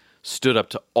bread, stood up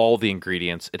to all the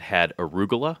ingredients. It had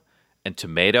arugula and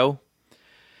tomato.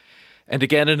 And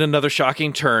again, in another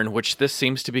shocking turn, which this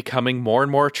seems to be becoming more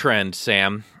and more a trend,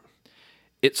 Sam,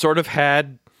 it sort of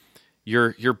had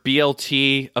your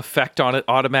BLT effect on it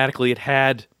automatically. It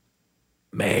had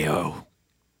mayo.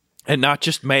 And not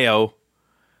just mayo,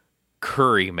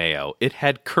 curry mayo. It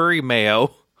had curry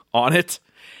mayo on it,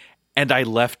 and I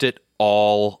left it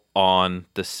all on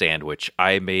the sandwich.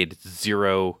 I made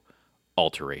zero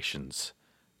alterations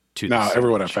to the sandwich.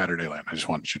 Everyone at Saturday Land, I just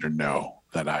want you to know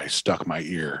that I stuck my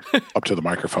ear up to the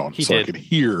microphone I could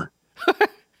hear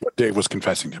what Dave was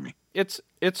confessing to me. It's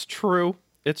true.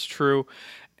 It's true.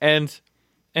 And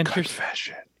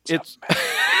confession. It's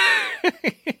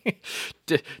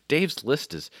Dave's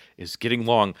list is getting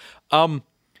long.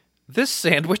 This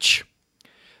sandwich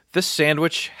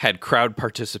had crowd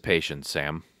participation,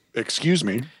 Sam. Excuse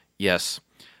me. Yes.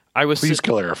 Please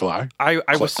clarify. I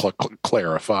was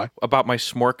clarify about my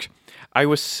smorked. I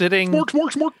was sitting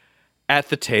smork at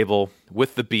the table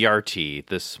with the BRT,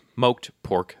 this smoked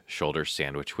pork shoulder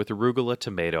sandwich with arugula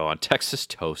tomato on Texas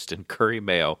toast and curry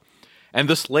mayo. And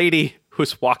this lady who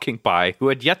was walking by, who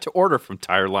had yet to order from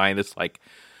Dire Lion, is like,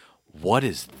 "What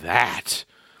is that?"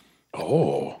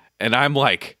 Oh. And I'm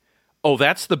like, "Oh,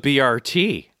 that's the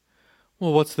BRT."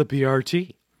 Well, what's the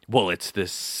BRT? Well, it's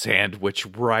this sandwich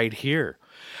right here.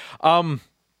 So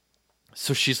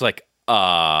she's like,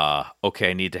 okay,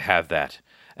 I need to have that.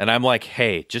 And I'm like,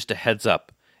 hey, just a heads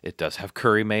up. It does have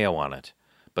curry mayo on it,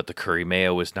 but the curry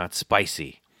mayo is not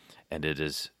spicy. And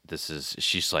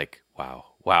she's like,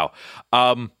 wow.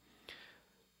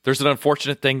 There's an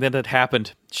unfortunate thing that had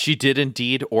happened. She did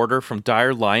indeed order from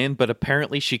Dire Lion, but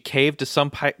apparently she caved to some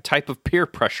type of peer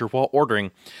pressure while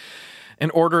ordering.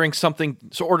 And ordered something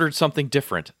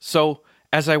different. So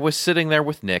as I was sitting there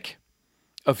with Nick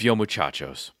of Yo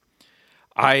Muchachos,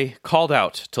 I called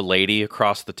out to Lady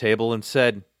across the table and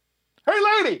said, "Hey,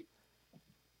 lady,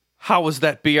 how was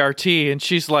that BRT?" And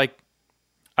she's like,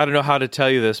 "I don't know how to tell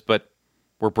you this, but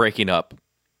we're breaking up."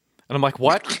 And I'm like,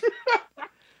 "What?"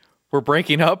 "We're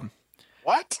breaking up?"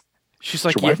 What? She's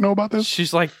like, "Does your wife know about this?"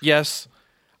 She's like, "Yes,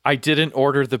 I didn't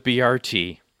order the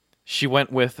BRT. She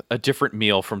went with a different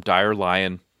meal from Dire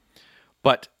Lion,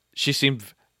 but she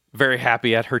seemed very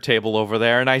happy at her table over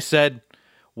there." And I said,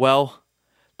 "Well,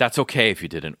 that's okay if you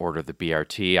didn't order the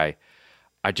BRT.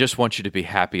 I just want you to be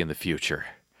happy in the future."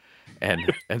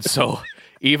 And so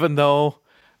even though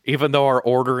our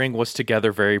ordering was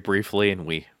together very briefly and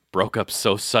we broke up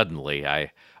so suddenly,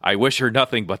 I wish her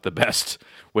nothing but the best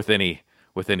with any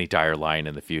Dire Lion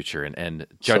in the future. And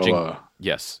judging, So,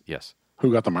 yes.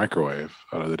 Who got the microwave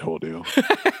out of the whole deal?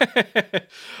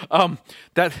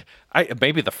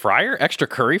 Maybe the fryer, extra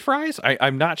curry fries.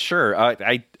 I'm not sure.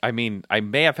 I mean, I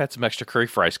may have had some extra curry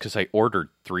fries because I ordered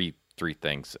three three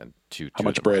things and two. How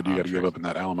much bread do you got to give up in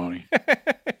that alimony?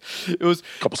 It was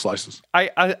a couple slices.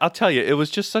 I'll tell you, it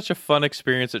was just such a fun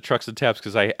experience at Trucks and Taps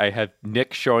because I had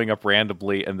Nick showing up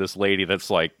randomly and this lady that's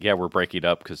like, yeah, we're breaking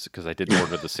up because I didn't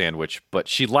order the sandwich, but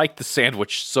she liked the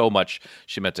sandwich so much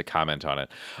she meant to comment on it.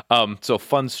 So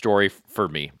fun story for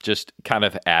me, just kind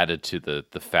of added to the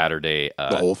Fatterday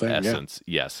the whole thing, essence.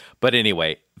 Yeah. Yes, but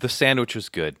anyway, the sandwich was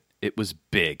good. It was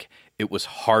big. It was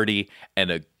hearty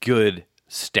and a good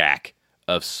stack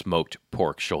of smoked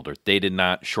pork shoulder. They did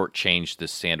not shortchange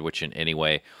this sandwich in any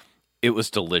way. It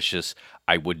was delicious.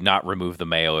 I would not remove the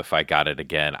mayo if I got it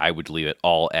again. I would leave it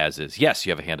all as is. Yes,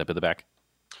 you have a hand up in the back.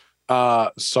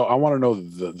 So I want to know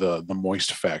the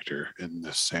moist factor in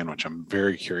this sandwich. I'm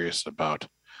very curious about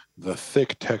the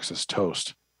thick Texas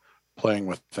toast playing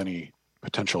with any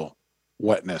potential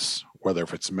wetness, whether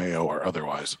if it's mayo or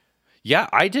otherwise. Yeah,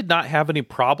 I did not have any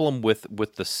problem with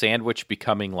the sandwich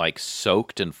becoming like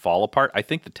soaked and fall apart. I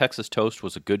think the Texas toast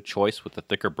was a good choice with the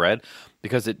thicker bread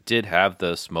because it did have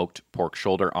the smoked pork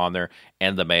shoulder on there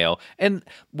and the mayo. And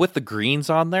with the greens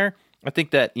on there, I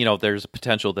think that, there's a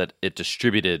potential that it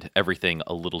distributed everything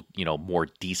a little, more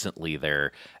decently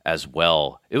there as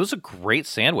well. It was a great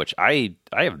sandwich. I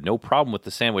have no problem with the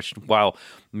sandwich. While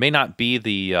it may not be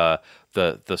the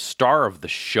star of the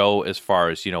show as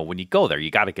far as, when you go there, you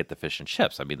got to get the fish and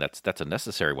chips. I mean, that's a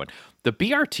necessary one. The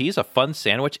BRT is a fun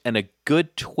sandwich and a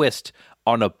good twist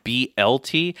on a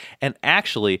BLT. And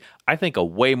actually, I think a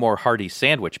way more hearty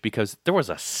sandwich because there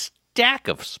was a stack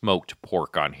of smoked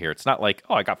pork on here. It's not like,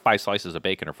 oh, I got 5 slices of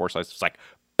bacon or 4 slices. It's like,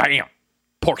 bam,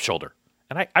 pork shoulder.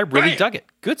 And I really dug it.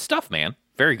 Good stuff, man.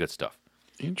 Very good stuff.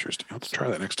 Interesting. I'll have to try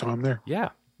that next time I'm there.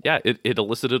 Yeah. Yeah. It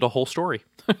elicited a whole story.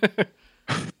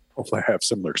 Hopefully I have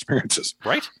similar experiences.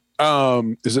 Right?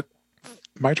 Is it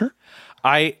my turn?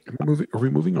 Are we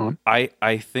moving on? I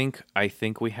think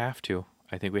we have to.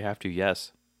 I think we have to,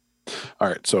 yes. All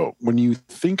right. So when you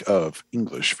think of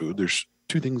English food, there's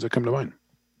 2 things that come to mind.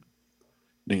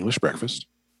 An English breakfast,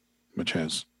 which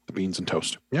has the beans and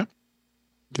toast. Yeah.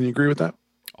 Can you agree with that?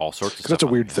 All sorts of stuff. That's a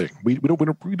weird thing. We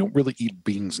don't really eat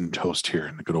beans and toast here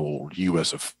in the good old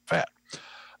US of fat.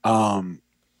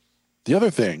 The other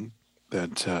thing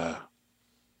that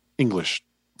English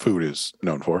food is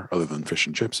known for, other than fish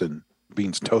and chips and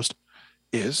beans and toast,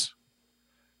 is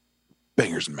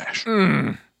bangers and mash.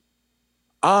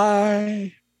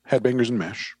 I had bangers and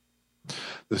mash.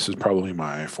 This is probably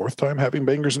my 4th time having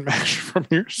bangers and mash from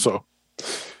here, so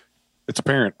it's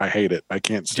apparent I hate it. I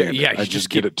can't stand it. I just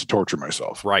get it to torture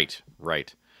myself. Right.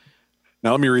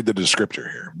 Now let me read the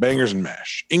descriptor here. Bangers and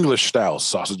mash. English-style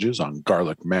sausages on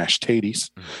garlic mashed taties,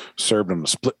 served on a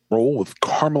split roll with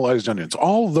caramelized onions.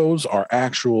 All of those are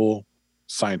actual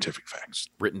scientific facts.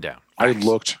 Written down. I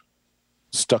looked,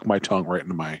 stuck my tongue right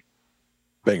into my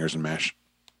bangers and mash.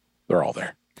 They're all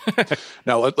there.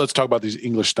 Now let's talk about these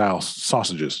English style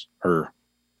sausages or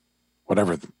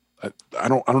whatever. I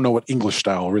don't know what English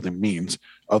style really means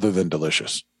other than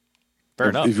delicious. Fair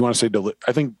enough. If you want to say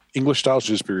I think English style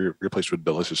should just be replaced with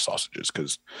delicious sausages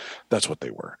because that's what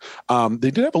they were. They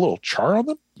did have a little char on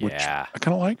them, which I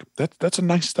kind of like. That's a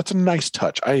nice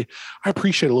touch. I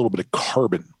appreciate a little bit of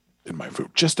carbon in my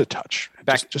food, just a touch.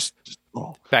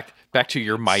 Back to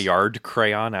your Maillard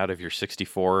crayon out of your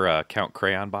 64 count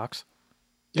crayon box.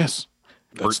 Yes,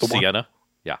 that's the Sienna. One.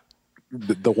 Yeah,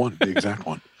 the exact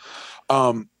one.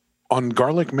 On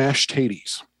garlic mashed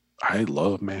taties, I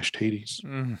love mashed taties.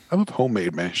 I love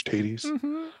homemade mashed taties.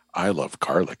 I love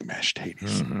garlic mashed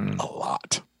taties a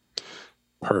lot.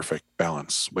 Perfect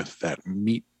balance with that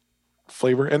meat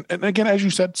flavor, and again, as you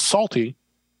said, salty,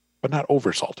 but not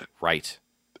over salted. Right.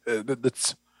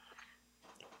 It's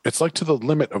like to the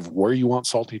limit of where you want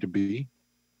salty to be,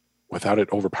 without it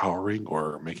overpowering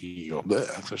or making you go,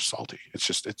 that's salty. It's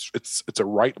just it's a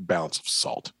right balance of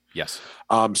salt. Yes.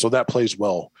 So that plays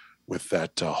well with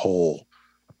that whole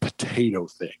potato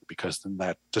thing because then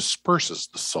that disperses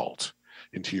the salt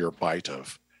into your bite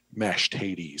of mashed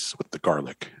taties with the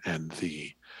garlic and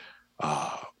the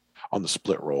on the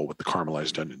split roll with the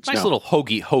caramelized onions. Nice little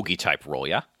hoagie type roll,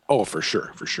 yeah. Oh, for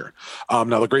sure.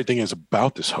 Now the great thing is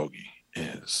about this hoagie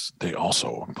is they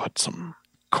also put some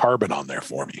carbon on there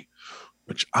for me,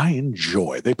 which I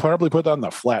enjoy. They probably put that on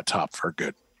the flat top for a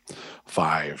good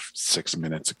 5-6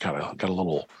 minutes. It got a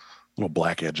little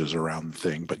black edges around the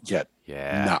thing, but yet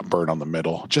not burn on the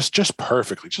middle. Just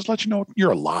perfectly. Just let you know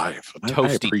you're alive. And I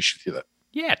appreciate that.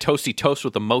 Yeah, toasty toast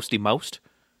with the most.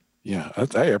 Yeah,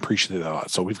 I appreciate that a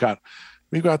lot. So we've got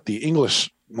the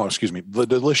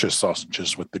delicious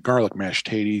sausages with the garlic mashed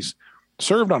taties,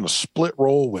 served on a split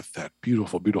roll with that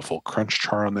beautiful, beautiful crunch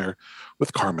char on there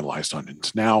with caramelized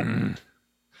onions. Now,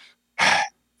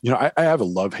 I have a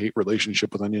love-hate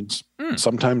relationship with onions. Mm.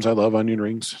 Sometimes I love onion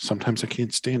rings. Sometimes I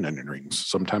can't stand onion rings.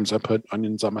 Sometimes I put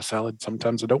onions on my salad.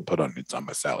 Sometimes I don't put onions on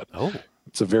my salad. Oh,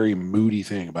 It's a very moody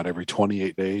thing. About every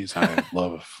 28 days, I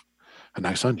love a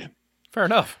nice onion. fair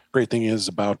enough. Great thing is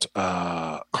about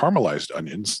caramelized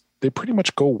onions, they pretty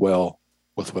much go well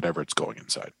with whatever it's going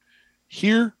inside.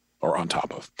 Here, or on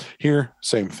top of. Here,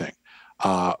 same thing.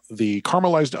 The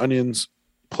caramelized onions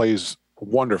plays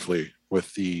wonderfully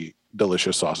with the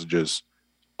delicious sausages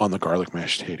on the garlic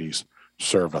mashed tatties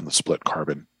served on the split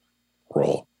carbon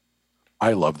roll.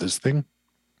 I love this thing.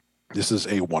 This is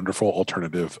a wonderful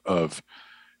alternative of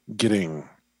getting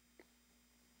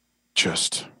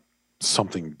just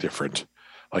something different.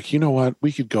 Like, you know what?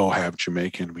 We could go have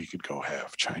Jamaican. We could go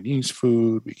have Chinese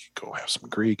food. We could go have some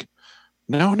Greek.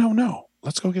 No.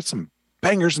 Let's go get some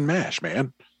bangers and mash,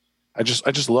 man. I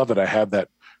just love that I have that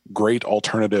great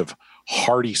alternative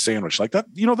hearty sandwich like that.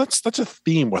 That's a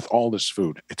theme with all this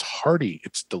food. It's hearty.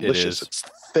 It's delicious. It's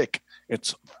thick.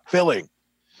 It's filling.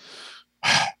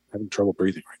 Having trouble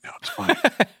breathing right now. It's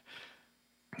fine.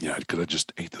 Yeah, because I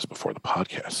just ate this before the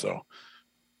podcast. So,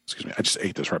 excuse me, I just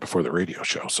ate this right before the radio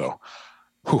show. So,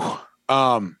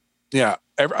 yeah,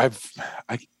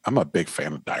 I'm a big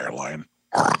fan of Dire Lion.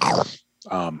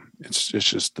 It's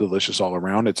just delicious all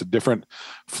around. It's a different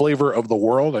flavor of the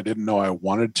world I didn't know I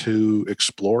wanted to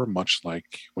explore, much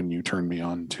like when you turned me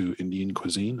on to Indian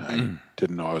cuisine. I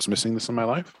didn't know I was missing this in my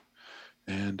life.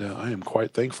 And I am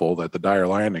quite thankful that the Dire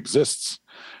Lion exists.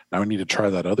 Now I need to try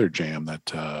that other jam,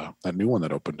 that new one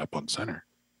that opened up on Center.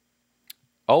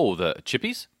 Oh, the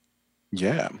Chippies?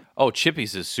 Yeah. Oh,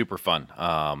 Chippies is super fun.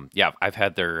 Yeah, I've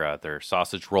had their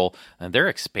sausage roll, and they're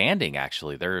expanding.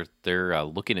 Actually, they're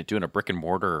looking at doing a brick and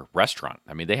mortar restaurant.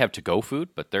 I mean, they have to go food,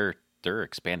 but they're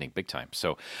expanding big time.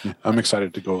 So I'm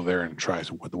excited to go there and try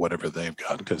whatever they've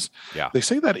got, because yeah, they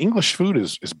say that English food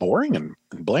is boring and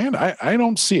bland. I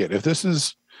don't see it. If this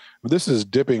is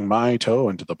dipping my toe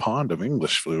into the pond of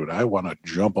English food, I want to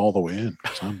jump all the way in.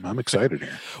 I'm excited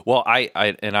here. Well,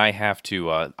 I have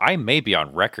to. I may be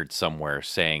on record somewhere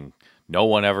saying no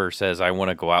one ever says I want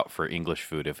to go out for English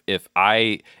food. If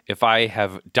I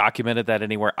have documented that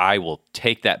anywhere, I will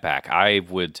take that back. I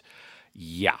would,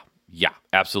 yeah,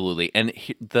 absolutely. And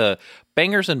the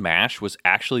bangers and mash was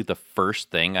actually the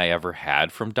first thing I ever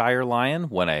had from Dire Lion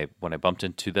when I bumped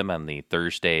into them on the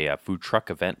Thursday food truck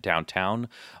event downtown,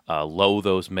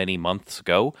 those many months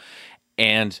ago.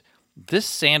 And this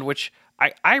sandwich,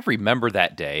 I remember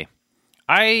that day.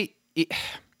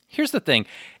 Here's the thing.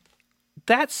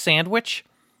 That sandwich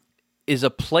is a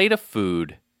plate of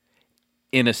food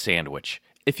in a sandwich.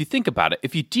 If you think about it,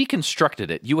 if you deconstructed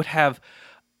it, you would have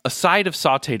a side of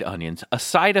sauteed onions, a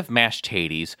side of mashed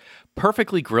tatties,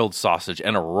 perfectly grilled sausage,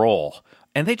 and a roll.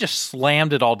 And they just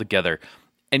slammed it all together.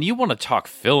 And you want to talk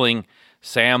filling,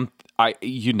 Sam,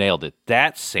 you nailed it.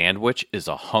 That sandwich is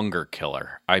a hunger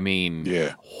killer. I mean,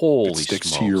 yeah, holy it sticks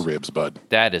smokes. to your ribs, bud.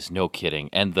 That is no kidding.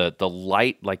 And the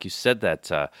light, like you said, that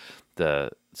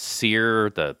the sear,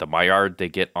 the Maillard they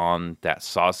get on that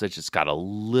sausage, it's got a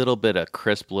little bit of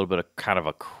crisp, a little bit of kind of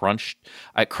a crunch.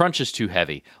 Crunch is too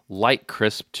heavy. Light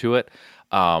crisp to it.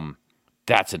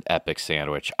 That's an epic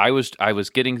sandwich. I was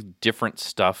getting different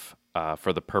stuff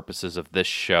for the purposes of this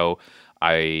show.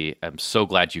 I am so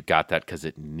glad you got that because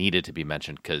it needed to be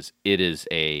mentioned, because it is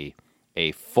a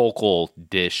focal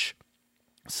dish,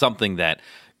 something that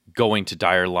going to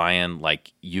Dire Lion,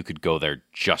 like you could go there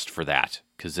just for that,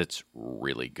 because it's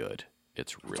really good.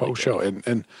 It's really good. Show.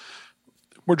 And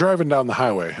we're driving down the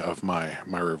highway of my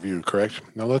review, correct?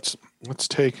 Now let's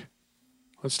take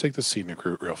the scenic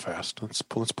route real fast. Let's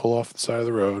pull off the side of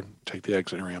the road, take the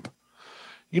exit ramp.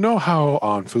 You know how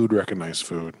on Food Recognize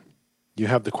Food, you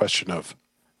have the question of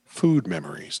food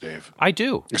memories, Dave? I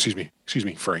do. Excuse me,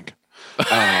 Frank.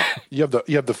 You have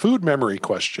the food memory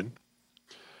question.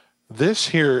 This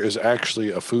here is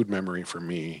actually a food memory for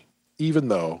me, even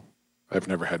though I've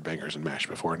never had bangers and mash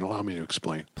before. And allow me to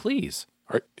explain. Please.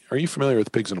 Are you familiar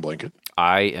with Pigs in a Blanket?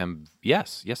 I am.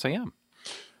 Yes, I am.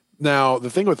 Now, the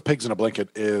thing with Pigs in a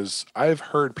Blanket is I've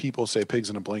heard people say pigs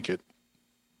in a blanket,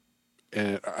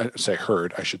 and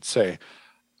I should say,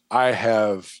 I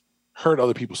have heard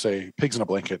other people say pigs in a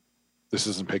blanket. This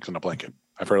isn't pigs in a blanket.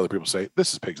 I've heard other people say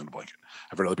this is pigs in a blanket.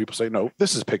 I've heard other people say, no,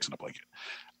 this is pigs in a blanket.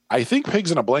 I think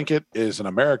pigs in a blanket is an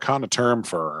Americana term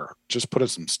for just putting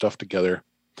some stuff together.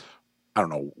 I don't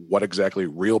know what exactly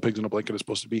real pigs in a blanket is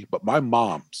supposed to be, but my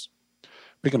mom's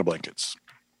pig in a blankets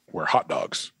were hot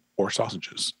dogs or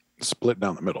sausages split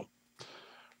down the middle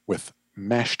with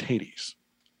mashed tatties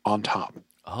on top.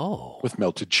 Oh. With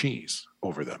melted cheese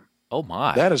over them. Oh,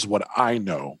 my. That is what I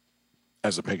know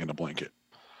as a pig in a blanket.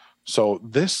 So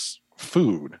this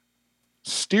food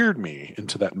steered me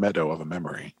into that meadow of a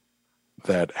memory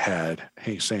that had,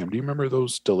 hey, Sam, do you remember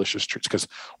those delicious treats? Because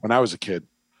when I was a kid,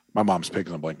 my mom's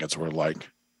pigs and blankets were like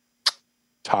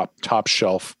top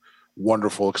shelf,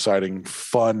 wonderful, exciting,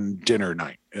 fun dinner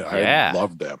night. Yeah. I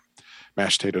loved them.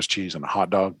 Mashed potatoes, cheese, and a hot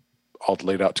dog all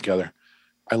laid out together.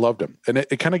 I loved them. And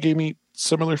it kind of gave me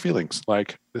similar feelings.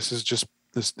 Like this is just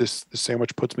this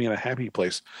sandwich puts me in a happy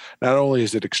place. Not only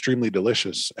is it extremely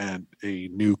delicious and a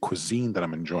new cuisine that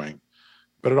I'm enjoying,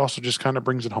 but it also just kind of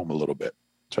brings it home a little bit.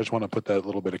 So I just want to put that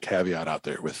little bit of caveat out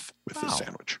there with this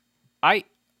sandwich. I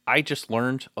just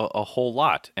learned a whole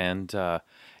lot. And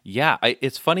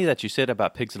it's funny that you said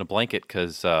about pigs in a blanket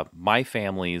because my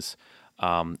family's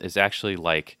is actually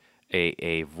like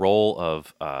a roll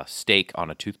of steak on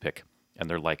a toothpick. And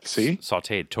they're like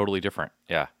sauteed, totally different.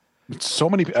 Yeah.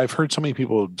 I've heard so many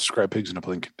people describe pigs in a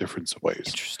blanket different ways.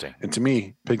 Interesting. And to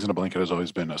me, pigs in a blanket has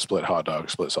always been a split hot dog,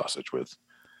 split sausage with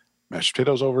mashed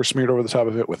potatoes smeared over the top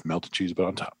of it with melted cheese but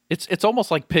on top. It's almost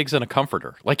like pigs in a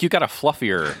comforter. Like you got a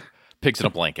fluffier pigs in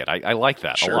a blanket. I like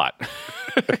that a lot.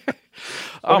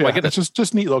 My goodness. It's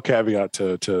just neat little caveat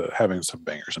to having some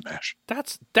bangers and mash.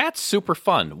 That's super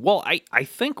fun. Well, I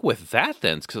think with that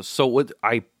then,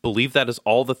 I believe that is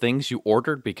all the things you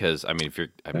ordered because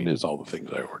that is all the things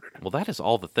I ordered. Well, that is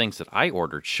all the things that I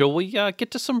ordered. Shall we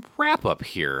get to some wrap up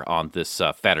here on this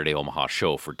Saturday Omaha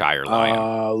show for Dire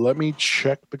Lion? Let me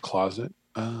check the closet.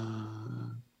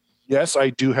 Yes, I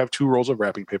do have 2 rolls of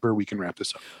wrapping paper. We can wrap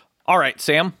this up. All right,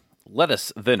 Sam. Let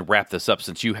us then wrap this up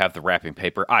since you have the wrapping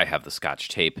paper. I have the Scotch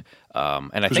tape.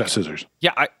 And I think got scissors.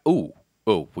 Yeah.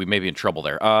 We may be in trouble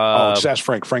there. Just ask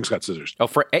Frank. Frank's got scissors. Oh,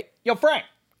 Frank. Frank.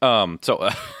 I'll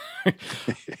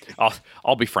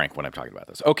be Frank when I'm talking about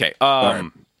this. Okay.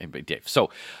 Dave. So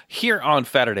here on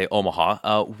Saturday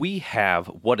Omaha, we have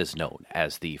what is known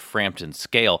as the Frampton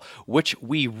Scale, which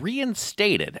we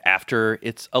reinstated after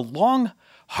it's a long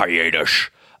hiatus.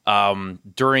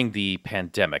 During the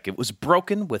pandemic. It was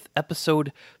broken with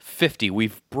episode 50.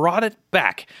 We've brought it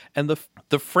back, and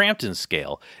the Frampton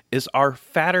Scale is our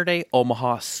Saturday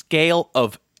Omaha scale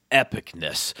of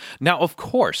epicness. Now, of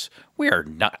course, we are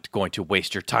not going to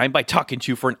waste your time by talking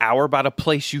to you for an hour about a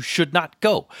place you should not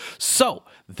go. So,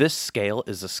 this scale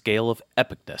is a scale of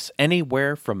epicness,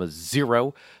 anywhere from a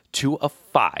 0 to a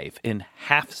 5 in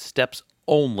half steps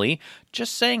only,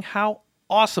 just saying how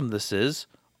awesome this is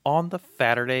on the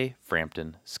Saturday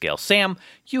Frampton Scale. Sam,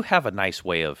 you have a nice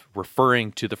way of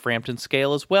referring to the Frampton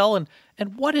Scale as well, and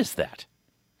what is that?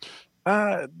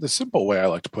 The simple way I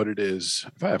like to put it is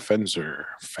if I have friends or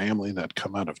family that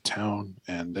come out of town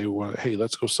and they want, hey,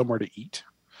 let's go somewhere to eat.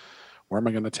 Where am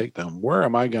I going to take them? Where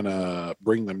am I going to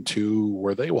bring them to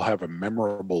where they will have a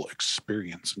memorable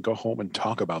experience and go home and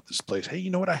talk about this place? Hey, you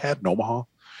know what I had in Omaha?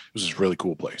 It was this really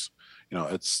cool place.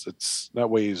 It's that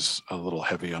weighs a little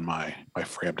heavy on my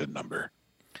Frampton number.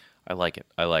 I like it.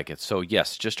 So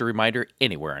yes, just a reminder,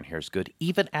 anywhere on here is good,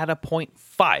 even at a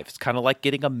 0.5. It's kind of like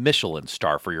getting a Michelin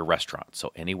star for your restaurant.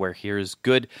 So anywhere here is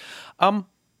good.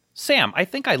 Sam, I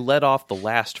think I led off the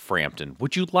last Frampton.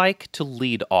 Would you like to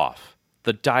lead off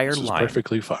the Dire Lion?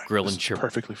 Perfectly fine. Grill and Chip.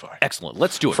 Perfectly fine. Excellent.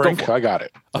 Let's do it. Frank, I got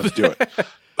it. Let's do it.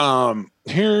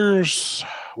 Here's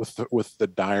with the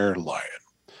Dire Lion.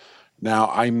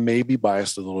 Now, I may be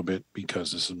biased a little bit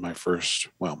because this is my first,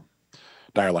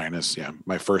 Dire Lion is,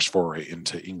 my first foray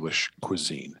into English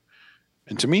cuisine.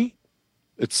 And to me,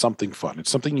 it's something fun.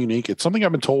 It's something unique. It's something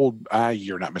I've been told,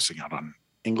 you're not missing out on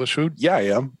English food. Yeah, I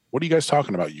am. What are you guys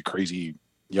talking about, you crazy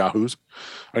yahoos?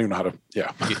 I don't even know how to,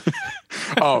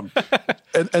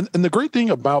 and the great thing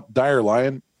about Dire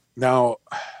Lion, now,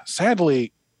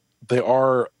 sadly, they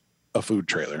are a food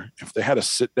trailer. If they had a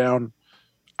sit down,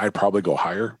 I'd probably go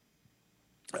higher.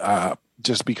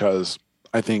 Just because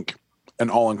I think an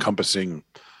all-encompassing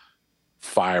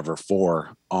 5 or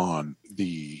 4 on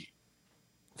the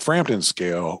Frampton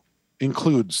Scale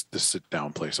includes the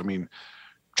sit-down place. I mean,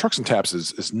 Trucks and Taps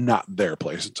is not their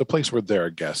place. It's a place where they're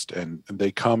a guest and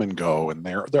they come and go, and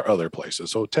they're other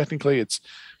places. So technically, it's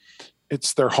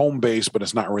their home base, but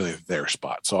it's not really their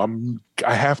spot. So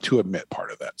I have to admit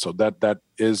part of that. So that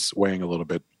is weighing a little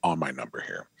bit on my number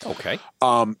here. Okay.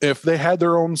 If they had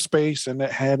their own space and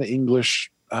it had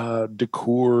English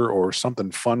decor or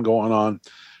something fun going on,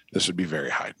 this would be very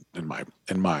high in my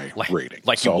rating.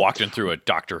 Like you walked in through a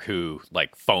Doctor Who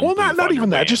phone. Well, not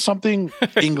even that. Just something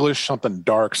English, something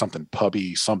dark, something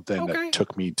pubby, something that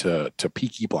took me to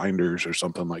Peaky Blinders or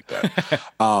something like that.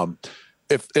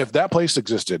 If that place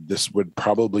existed, this would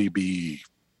probably be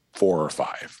 4 or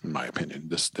 5, in my opinion.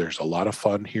 There's a lot of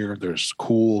fun here. There's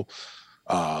cool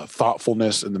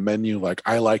thoughtfulness in the menu. Like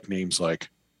I like names like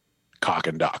cock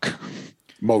and duck,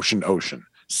 motion ocean,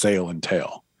 sail and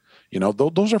tail. You know,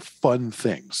 those are fun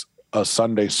things. A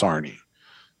Sunday sarnie,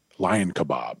 lion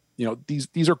kebab. You know,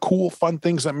 these are cool, fun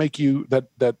things that make you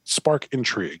that spark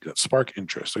intrigue, that spark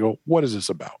interest. I go, what is this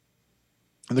about?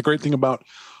 And the great thing about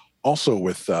also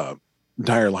with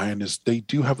Dire Lion is they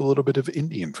do have a little bit of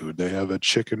Indian food. They have a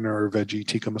chicken or veggie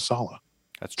tikka masala.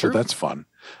 That's true. So that's fun.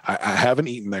 I haven't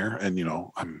eaten there, and you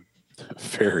know, I'm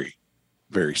very,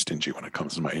 very stingy when it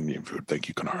comes to my Indian food. Thank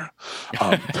you, Kanara.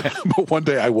 But one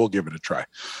day I will give it a try.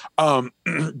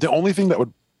 The only thing that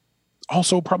would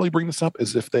also probably bring this up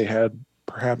is if they had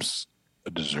perhaps a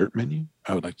dessert menu.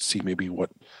 I would like to see maybe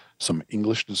what some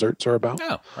English desserts are about.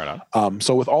 Oh, right on.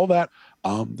 So with all that,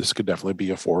 this could definitely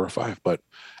be a 4 or 5. But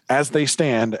as they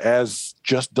stand, as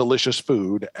just delicious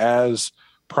food, as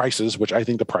prices, which I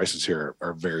think the prices here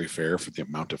are very fair for the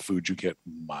amount of food you get.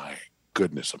 My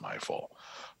goodness, am I full?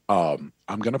 I'm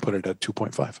going to put it at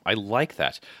 2.5. I like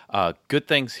that. Good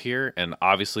things here, and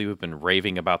obviously we've been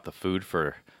raving about the food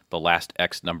for the last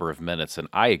X number of minutes, and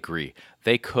I agree.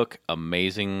 They cook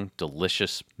amazing,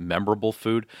 delicious, memorable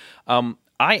food.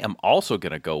 I am also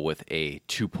going to go with a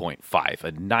 2.5,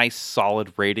 a nice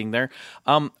solid rating there.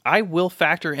 I will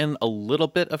factor in a little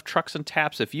bit of Trucks and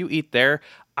Taps. If you eat there,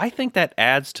 I think that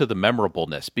adds to the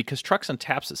memorableness because Trucks and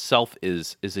Taps itself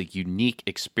is a unique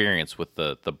experience with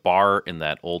the bar in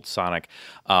that old Sonic.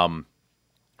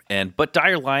 But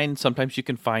Dire Lion, sometimes you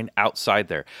can find outside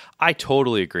there. I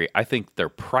totally agree. I think they're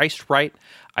priced right.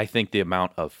 I think the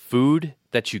amount of food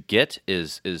that you get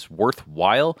is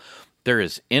worthwhile. There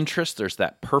is interest. There's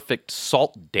that perfect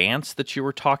salt dance that you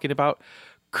were talking about.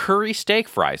 Curry steak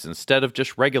fries instead of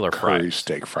just regular fries. Curry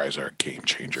steak fries are a game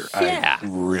changer. Yeah. I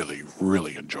really,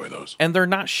 really enjoy those. And they're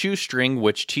not shoestring,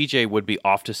 which TJ would be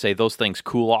off to say those things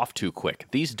cool off too quick.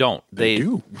 These don't. They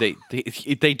do.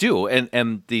 They do.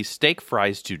 And the steak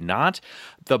fries do not.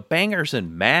 The bangers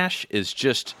and mash is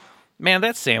just... Man,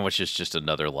 that sandwich is just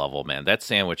another level, man. That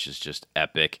sandwich is just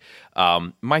epic.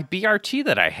 My BRT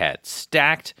that I had,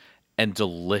 stacked and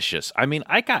delicious. I mean,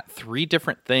 I got 3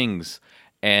 different things,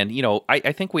 and, you know,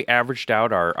 I think we averaged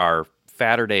out our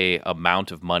Saturday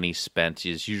amount of money spent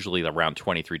is usually around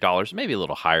 $23, maybe a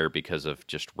little higher because of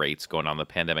just rates going on in the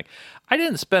pandemic. I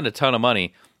didn't spend a ton of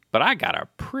money, but I got a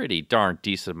pretty darn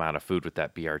decent amount of food with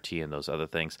that BRT and those other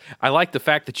things. I like the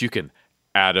fact that you can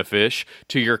add a fish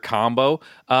to your combo,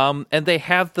 and they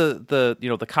have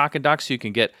the cock and duck, so you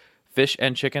can get fish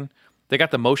and chicken. They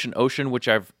got the Motion Ocean, which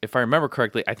if I remember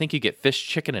correctly, I think you get fish,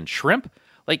 chicken, and shrimp.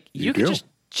 Like, you can just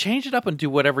change it up and do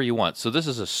whatever you want. So this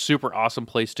is a super awesome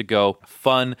place to go.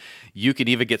 Fun. You could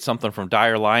even get something from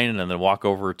Dire Lion and then walk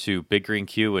over to Big Green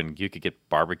Q and you could get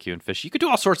barbecue and fish. You could do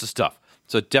all sorts of stuff.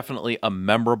 So definitely a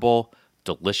memorable,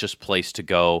 delicious place to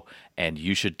go, and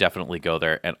you should definitely go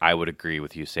there. And I would agree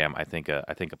with you, Sam. I think a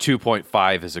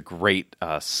 2.5 is a great,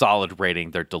 solid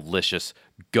rating. They're delicious.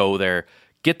 Go there.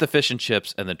 Get the fish and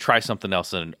chips, and then try something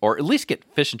else, or at least get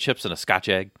fish and chips and a Scotch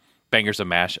egg, bangers and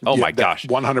mash. Oh my gosh,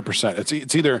 100%.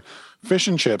 It's either fish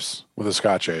and chips with a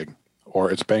Scotch egg,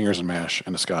 or it's bangers and mash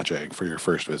and a Scotch egg for your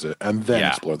first visit, and then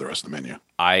explore the rest of the menu.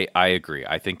 I agree.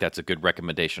 I think that's a good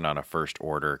recommendation on a first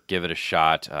order. Give it a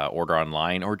shot. Order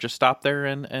online, or just stop there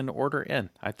and order in.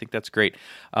 I think that's great.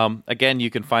 Again, you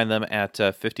can find them at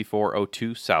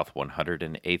 5402 South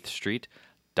 108th Street,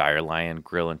 Dire Lion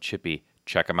Grill and Chippy.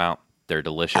 Check them out. They're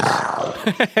delicious.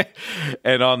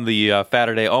 And on the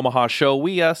Saturday Omaha show,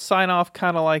 we sign off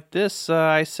kind of like this.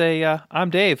 I say, I'm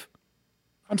Dave.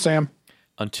 I'm Sam.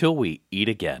 Until we eat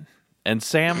again. And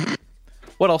Sam,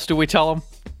 what else do we tell them?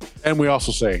 And we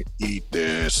also say, eat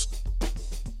this.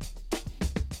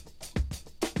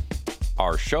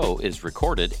 Our show is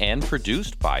recorded and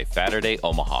produced by Saturday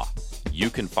Omaha. You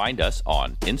can find us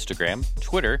on Instagram,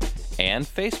 Twitter, and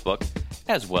Facebook,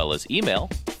 as well as email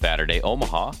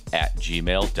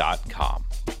SaturdayOmaha@gmail.com.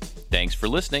 Thanks for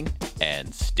listening,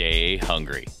 and stay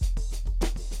hungry.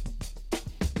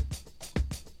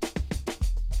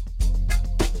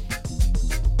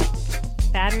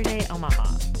 Saturday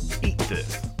Omaha. Eat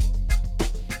this.